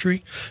teaches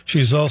history.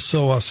 She's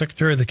also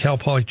secretary of the Cal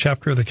Poly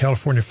chapter of the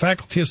California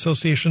Faculty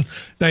Association.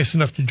 Nice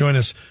enough to join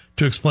us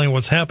to explain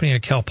what's happening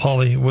at Cal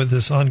Poly with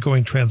this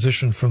ongoing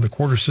transition from the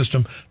quarter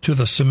system to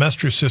the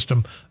semester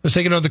system. Let's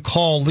take another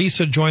call.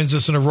 Lisa joins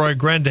us in Arroyo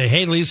Grande.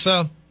 Hey,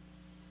 Lisa.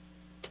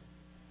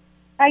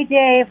 Hi,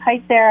 Dave.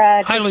 Hi,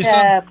 Sarah. Hi,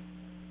 Lisa.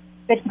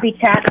 Good to be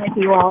chatting with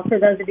you all. For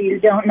those of you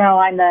who don't know,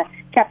 I'm the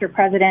chapter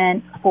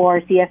president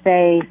for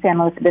CFA San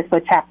Luis Obispo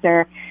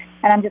chapter,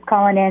 and I'm just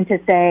calling in to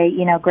say,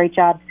 great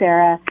job,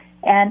 Sarah,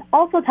 and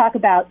also talk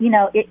about,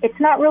 it's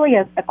not really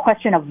a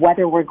question of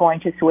whether we're going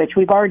to switch.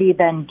 We've already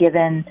been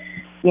given,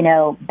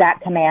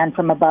 that command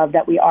from above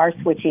that we are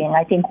switching.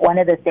 I think one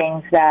of the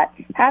things that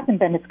hasn't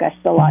been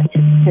discussed a lot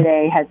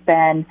today has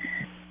been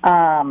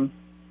how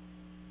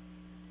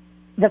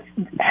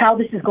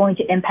this is going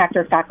to impact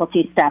our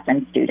faculty, staff,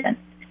 and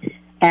students.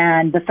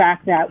 And the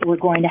fact that we're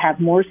going to have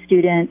more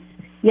students,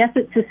 yes,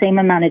 it's the same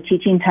amount of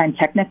teaching time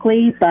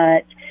technically,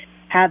 but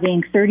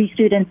having 30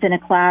 students in a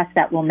class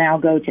that will now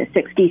go to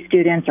 60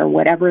 students or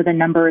whatever the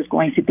number is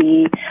going to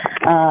be,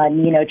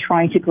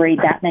 trying to grade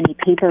that many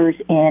papers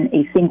in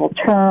a single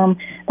term,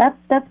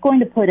 that's going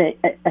to put a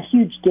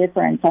huge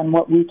difference on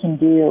what we can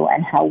do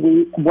and how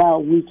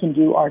we can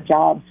do our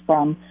jobs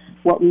from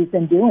what we've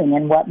been doing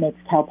and what makes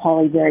Cal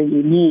Poly very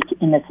unique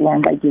in this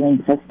learn by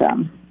doing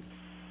system.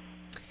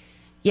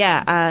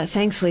 Yeah,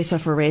 thanks, Lisa,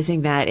 for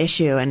raising that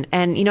issue. And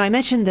I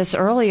mentioned this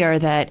earlier,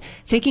 that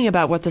thinking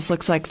about what this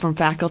looks like from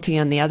faculty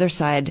on the other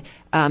side,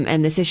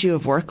 and this issue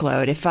of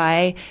workload. If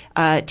I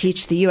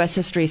teach the U.S.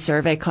 History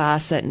Survey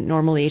class, that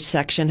normally each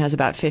section has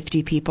about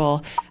 50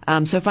 people.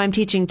 So if I'm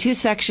teaching 2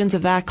 sections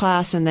of that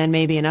class and then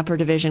maybe an upper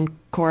division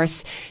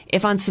course,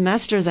 if on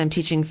semesters I'm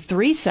teaching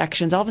 3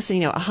 sections, all of a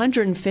sudden,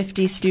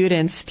 150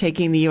 students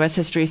taking the U.S.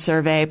 History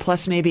Survey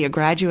plus maybe a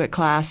graduate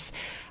class.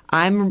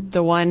 I'm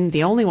the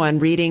only one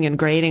reading and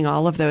grading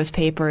all of those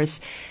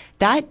papers.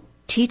 That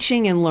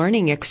teaching and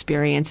learning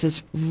experience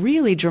is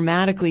really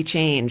dramatically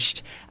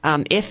changed.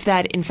 If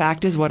that, in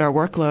fact, is what our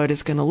workload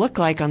is going to look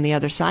like on the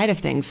other side of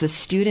things, the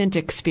student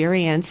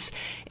experience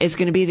is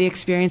going to be the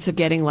experience of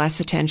getting less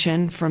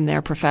attention from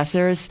their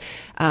professors,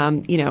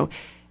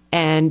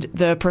 and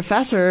the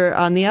professor,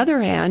 on the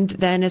other hand,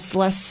 then is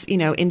less,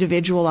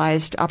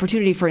 individualized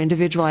opportunity for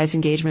individualized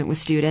engagement with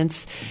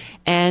students.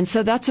 And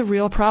so that's a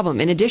real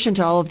problem, in addition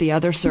to all of the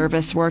other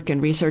service work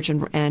and research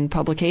and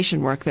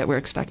publication work that we're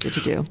expected to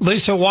do.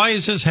 Lisa, why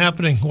is this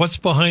happening? What's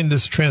behind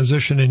this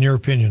transition, in your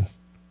opinion?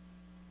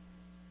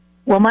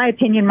 Well, my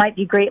opinion might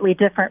be greatly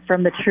different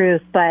from the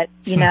truth, but,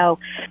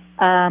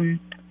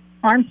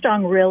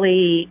 Armstrong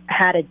really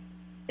had a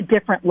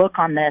different look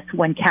on this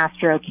when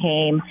Castro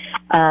came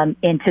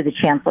into the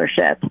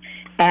chancellorship.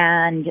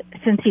 And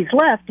since he's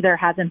left, there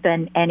hasn't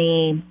been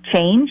any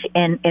change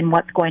in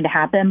what's going to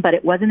happen. But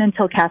it wasn't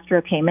until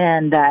Castro came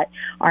in that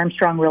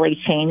Armstrong really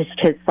changed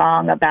his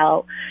song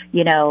about,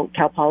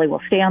 Cal Poly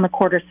will stay on the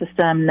quarter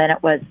system. Then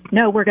it was,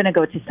 no, we're going to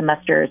go to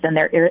semesters, and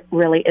there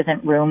really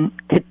isn't room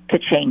to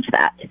change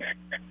that.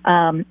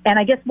 And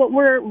I guess what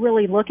we're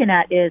really looking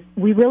at is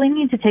we really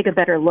need to take a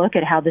better look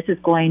at how this is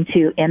going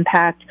to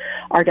impact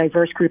our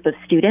diverse group of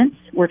students.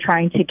 We're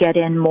trying to get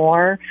in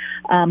more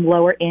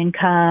lower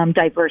income,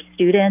 diverse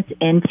students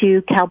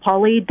into Cal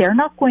Poly. They're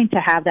not going to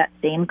have that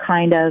same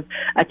kind of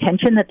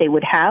attention that they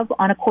would have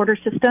on a quarter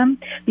system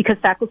because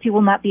faculty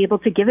will not be able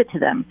to give it to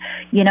them.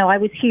 I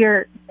was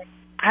here,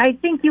 I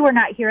think you were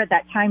not here at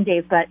that time,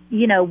 Dave, but,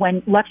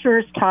 when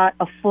lecturers taught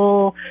a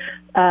full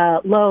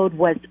load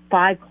was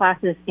 5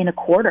 classes in a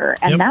quarter,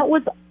 and that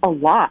was a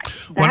lot.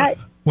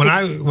 When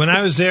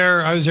I was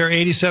there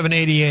 87,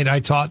 88, I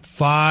taught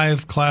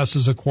 5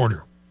 classes a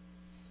quarter.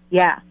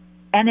 Yeah.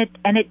 And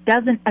it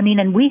doesn't,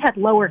 and we had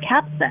lower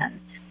caps then.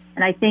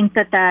 And I think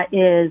that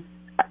is,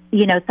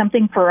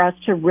 something for us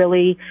to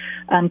really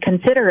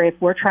consider if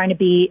we're trying to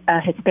be a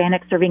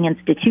Hispanic serving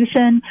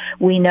institution.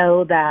 We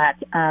know that,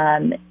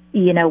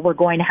 we're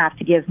going to have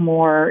to give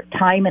more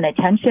time and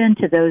attention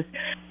to those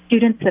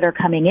students that are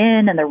coming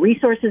in and the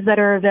resources that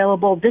are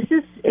available. These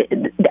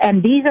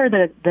are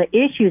the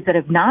issues that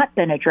have not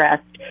been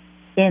addressed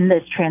in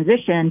this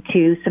transition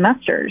to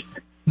semesters.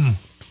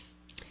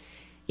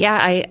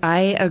 Yeah,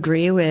 I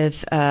agree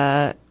with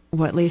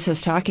what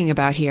Lisa's talking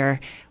about here.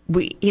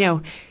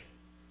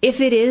 If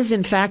it is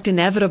in fact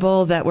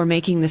inevitable that we're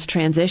making this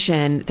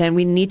transition, then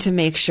we need to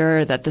make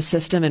sure that the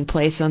system in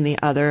place on the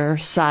other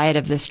side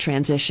of this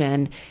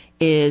transition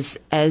is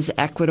as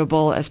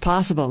equitable as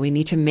possible. We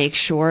need to make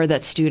sure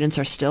that students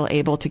are still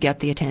able to get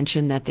the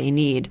attention that they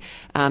need.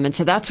 And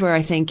so that's where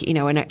I think,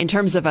 in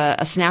terms of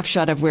a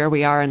snapshot of where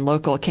we are in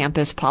local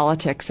campus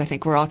politics, I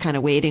think we're all kind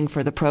of waiting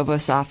for the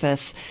provost's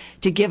office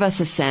to give us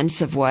a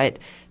sense of what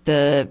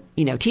the,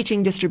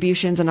 teaching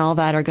distributions and all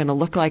that are going to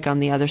look like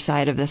on the other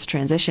side of this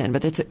transition.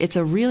 But it's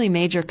a really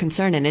major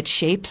concern, and it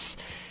shapes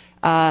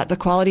the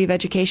quality of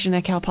education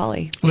at Cal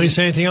Poly.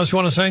 Lisa, anything else you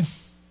want to say?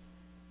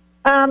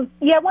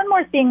 One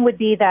more thing would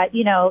be that,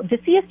 the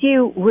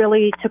CSU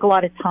really took a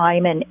lot of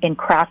time in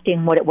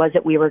crafting what it was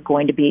that we were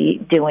going to be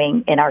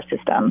doing in our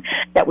system,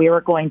 that we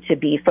were going to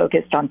be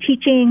focused on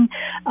teaching,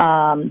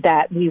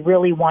 that we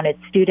really wanted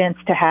students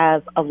to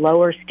have a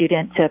lower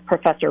student to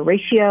professor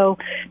ratio.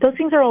 Those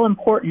things are all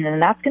important,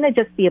 and that's going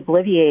to just be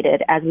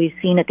obliterated as we've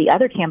seen at the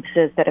other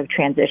campuses that have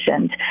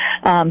transitioned.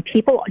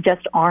 People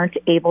just aren't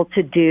able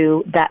to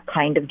do that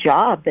kind of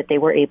job that they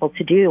were able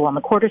to do on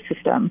the quarter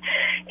system.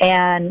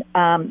 And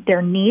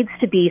there needs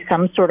to be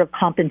some sort of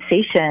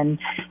compensation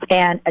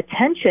and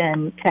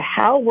attention to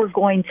how we're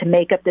going to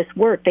make up this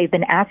work. They've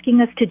been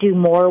asking us to do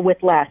more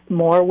with less,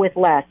 more with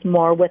less,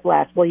 more with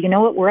less. Well, you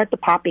know what? We're at the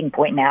popping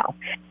point now,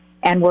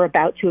 and we're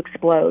about to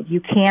explode. You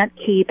can't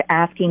keep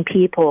asking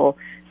people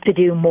to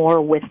do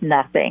more with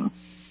nothing.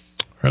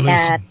 Or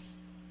Lisa.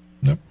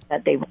 Nope.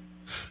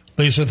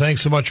 Lisa,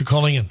 thanks so much for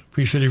calling in.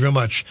 Appreciate it very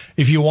much.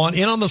 If you want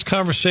in on this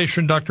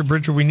conversation, Dr.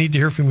 Bridger, we need to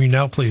hear from you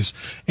now, please.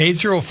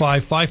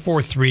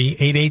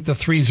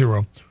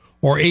 805-543-8830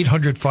 or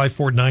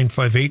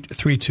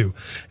 800-549-5832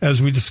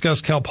 as we discuss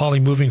Cal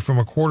Poly moving from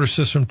a quarter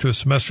system to a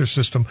semester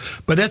system.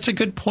 But that's a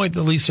good point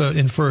that Lisa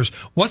infers.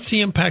 What's the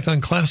impact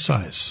on class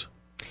size?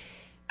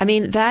 I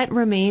mean, that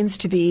remains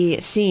to be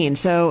seen.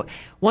 So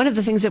one of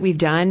the things that we've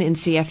done in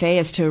CFA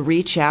is to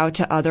reach out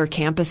to other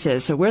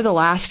campuses. So we're the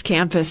last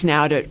campus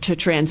now to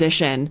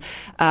transition.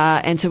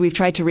 And so we've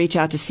tried to reach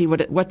out to see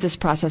what this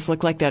process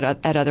looked like at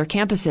other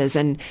campuses.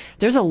 And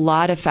there's a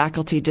lot of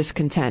faculty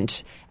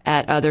discontent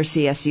at other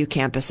CSU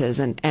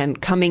campuses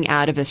and coming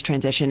out of this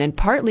transition. And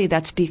partly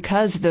that's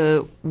because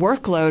the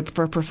workload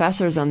for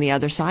professors on the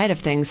other side of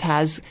things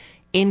has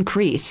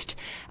increased.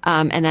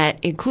 And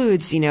that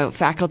includes,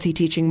 faculty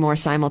teaching more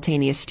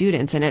simultaneous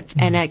students. And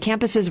at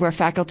campuses where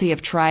faculty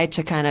have tried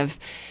to kind of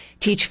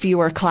teach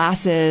fewer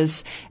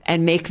classes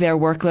and make their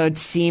workload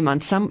seem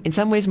in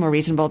some ways more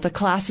reasonable, the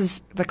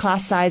class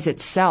size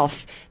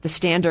itself, the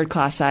standard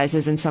class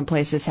sizes in some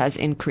places has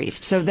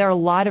increased. So there are a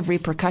lot of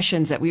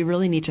repercussions that we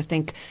really need to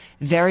think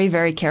very,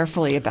 very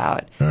carefully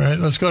about. All right,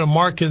 let's go to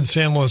Mark in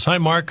San Luis. Hi,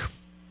 Mark.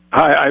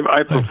 Hi,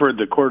 I preferred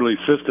the quarterly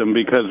system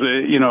because,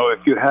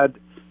 if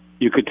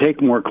you could take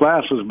more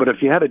classes, but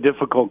if you had a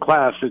difficult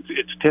class,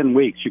 it's 10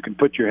 weeks. You could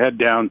put your head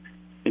down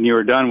and you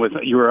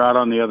were out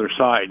on the other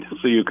side,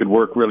 so you could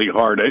work really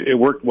hard. It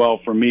worked well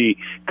for me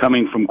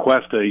coming from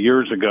Cuesta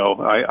years ago.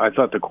 I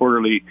thought the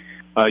quarterly,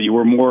 you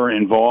were more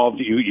involved.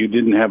 You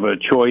didn't have a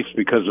choice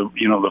because of,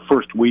 the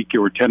first week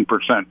you were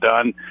 10%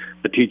 done.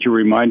 The teacher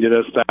reminded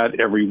us that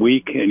every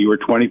week, and you were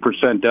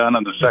 20% done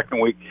on the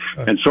second week,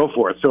 and so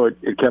forth. So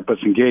it kept us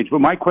engaged.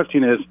 But my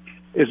question is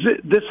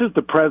this is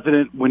the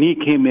president, when he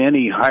came in,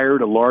 he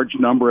hired a large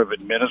number of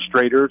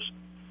administrators.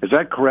 Is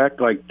that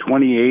correct? Like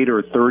 28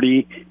 or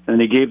 30,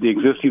 and he gave the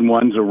existing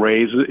ones a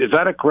raise. Is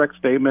that a correct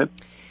statement?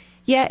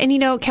 Yeah,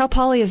 and Cal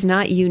Poly is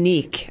not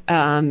unique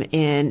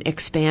in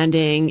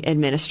expanding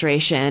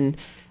administration.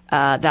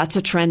 That's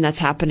a trend that's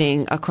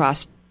happening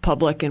across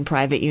public and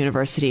private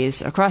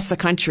universities across the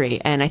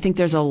country. And I think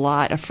there's a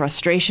lot of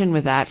frustration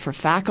with that for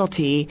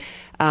faculty.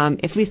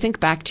 If we think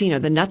back to,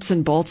 the nuts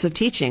and bolts of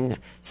teaching,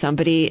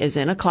 somebody is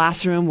in a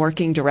classroom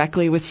working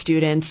directly with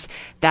students.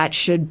 That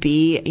should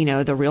be,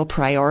 the real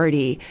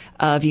priority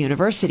of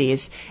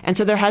universities. And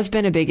so there has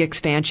been a big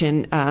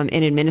expansion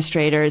in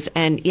administrators.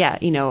 And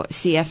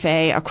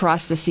CFA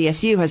across the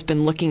CSU has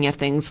been looking at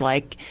things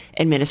like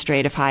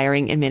administrative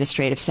hiring,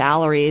 administrative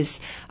salaries.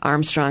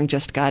 Armstrong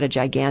just got a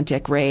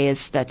gigantic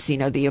raise. That's,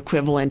 the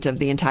equivalent of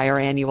the entire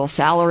annual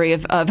salary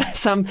of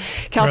some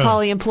Cal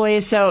Poly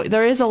employees. So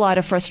there is a lot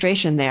of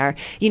frustration there.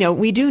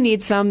 We do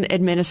need some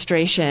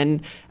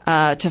administration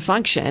to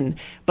function,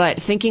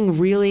 but thinking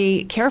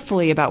really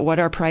carefully about what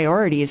our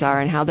priorities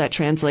are and how that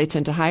translates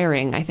into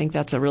hiring, I think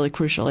that's a really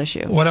crucial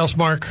issue. What else,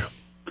 Mark?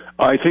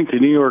 I think the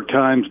New York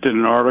Times did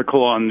an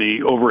article on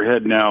the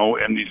overhead now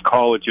in these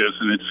colleges,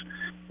 and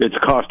it's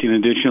costing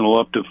additional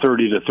up to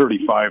 30 to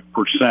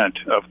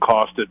 35% of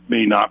cost that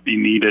may not be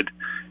needed.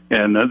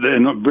 And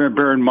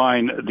bear in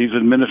mind, these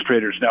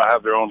administrators now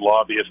have their own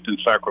lobbyist in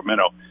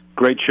Sacramento.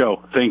 Great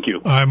show. Thank you.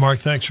 All right, Mark,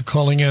 thanks for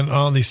calling in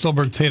on the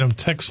Stillberg-Tatum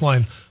text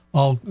line.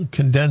 I'll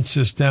condense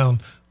this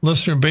down.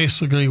 Listener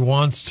basically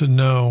wants to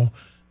know,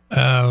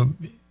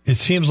 it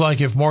seems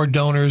like if more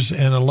donors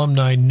and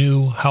alumni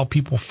knew how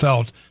people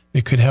felt,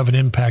 it could have an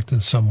impact in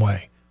some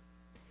way.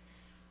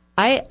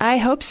 I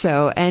hope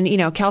so. And,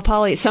 Cal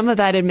Poly, some of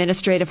that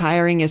administrative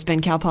hiring has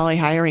been Cal Poly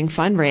hiring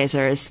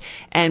fundraisers.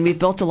 And we've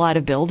built a lot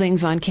of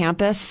buildings on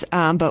campus,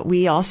 but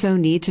we also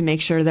need to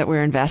make sure that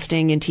we're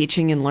investing in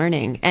teaching and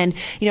learning. And,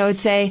 I'd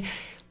say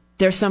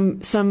there's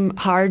some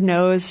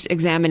hard-nosed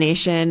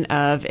examination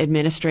of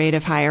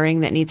administrative hiring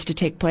that needs to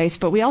take place,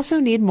 but we also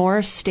need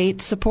more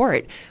state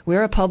support.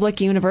 We're a public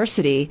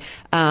university,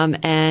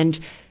 and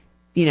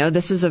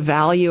this is a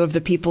value of the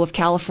people of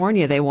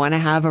California. They want to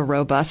have a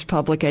robust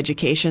public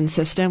education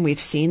system. We've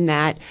seen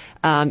that,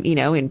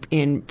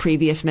 in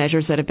previous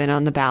measures that have been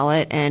on the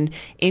ballot, and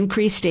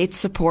increased state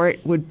support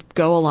would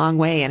go a long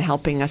way in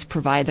helping us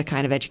provide the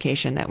kind of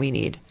education that we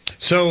need.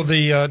 So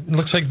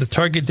looks like the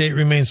target date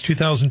remains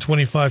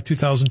 2025,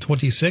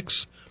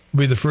 2026 will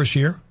be the first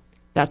year.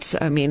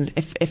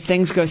 If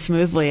things go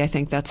smoothly, I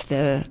think that's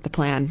the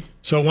plan.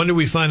 So when do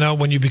we find out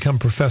when you become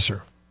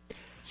professor?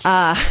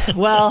 As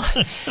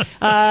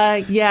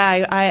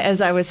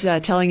I was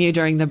telling you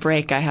during the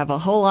break, I have a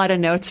whole lot of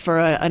notes for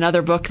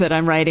another book that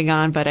I'm writing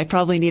on, but I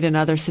probably need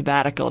another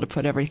sabbatical to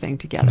put everything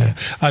together.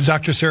 Yeah.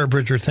 Dr. Sarah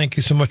Bridger, thank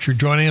you so much for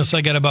joining us.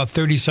 I got about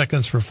 30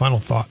 seconds for final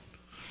thought.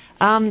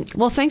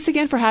 Well, thanks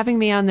again for having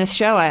me on this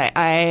show.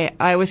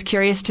 I was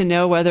curious to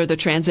know whether the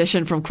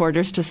transition from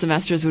quarters to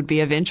semesters would be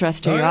of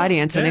interest to your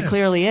audience, and it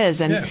clearly is.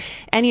 And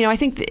I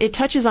think it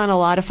touches on a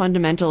lot of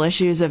fundamental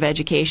issues of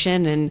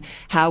education and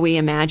how we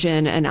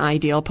imagine an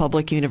ideal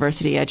public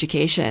university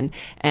education.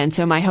 And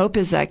so my hope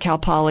is that Cal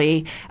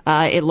Poly,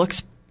 it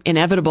looks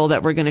inevitable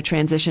that we're going to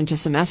transition to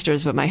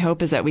semesters, but my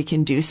hope is that we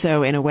can do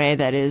so in a way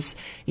that is,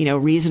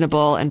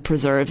 reasonable and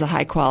preserves a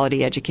high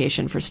quality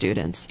education for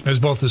students. As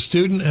both a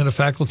student and a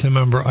faculty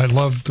member, I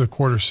loved the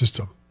quarter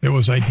system. It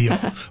was ideal.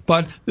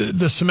 But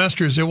the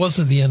semesters, it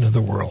wasn't the end of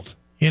the world.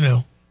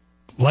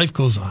 Life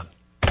goes on.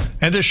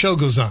 And this show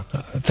goes on.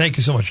 Thank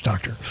you so much,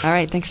 Doctor. All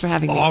right. Thanks for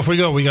having me. Off we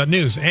go. We got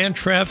news and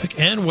traffic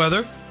and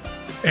weather.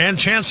 And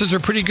chances are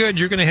pretty good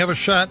you're going to have a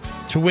shot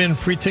to win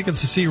free tickets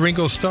to see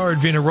Ringo Starr at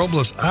Vina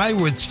Robles. I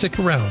would stick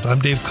around. I'm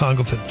Dave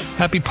Congleton.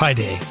 Happy Pi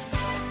Day.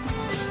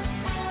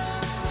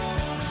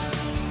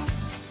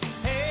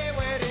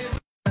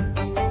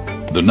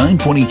 The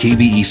 920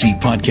 KVEC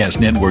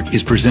Podcast Network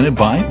is presented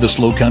by the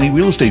SLO County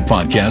Real Estate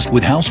Podcast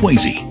with Hal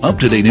Swayze.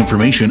 Up-to-date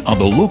information on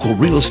the local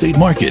real estate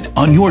market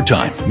on your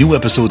time. New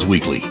episodes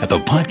weekly at the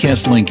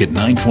podcast link at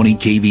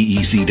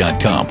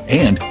 920kvec.com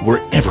and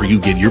wherever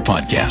you get your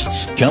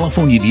podcasts.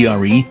 California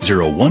DRE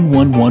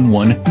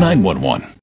 01111 911.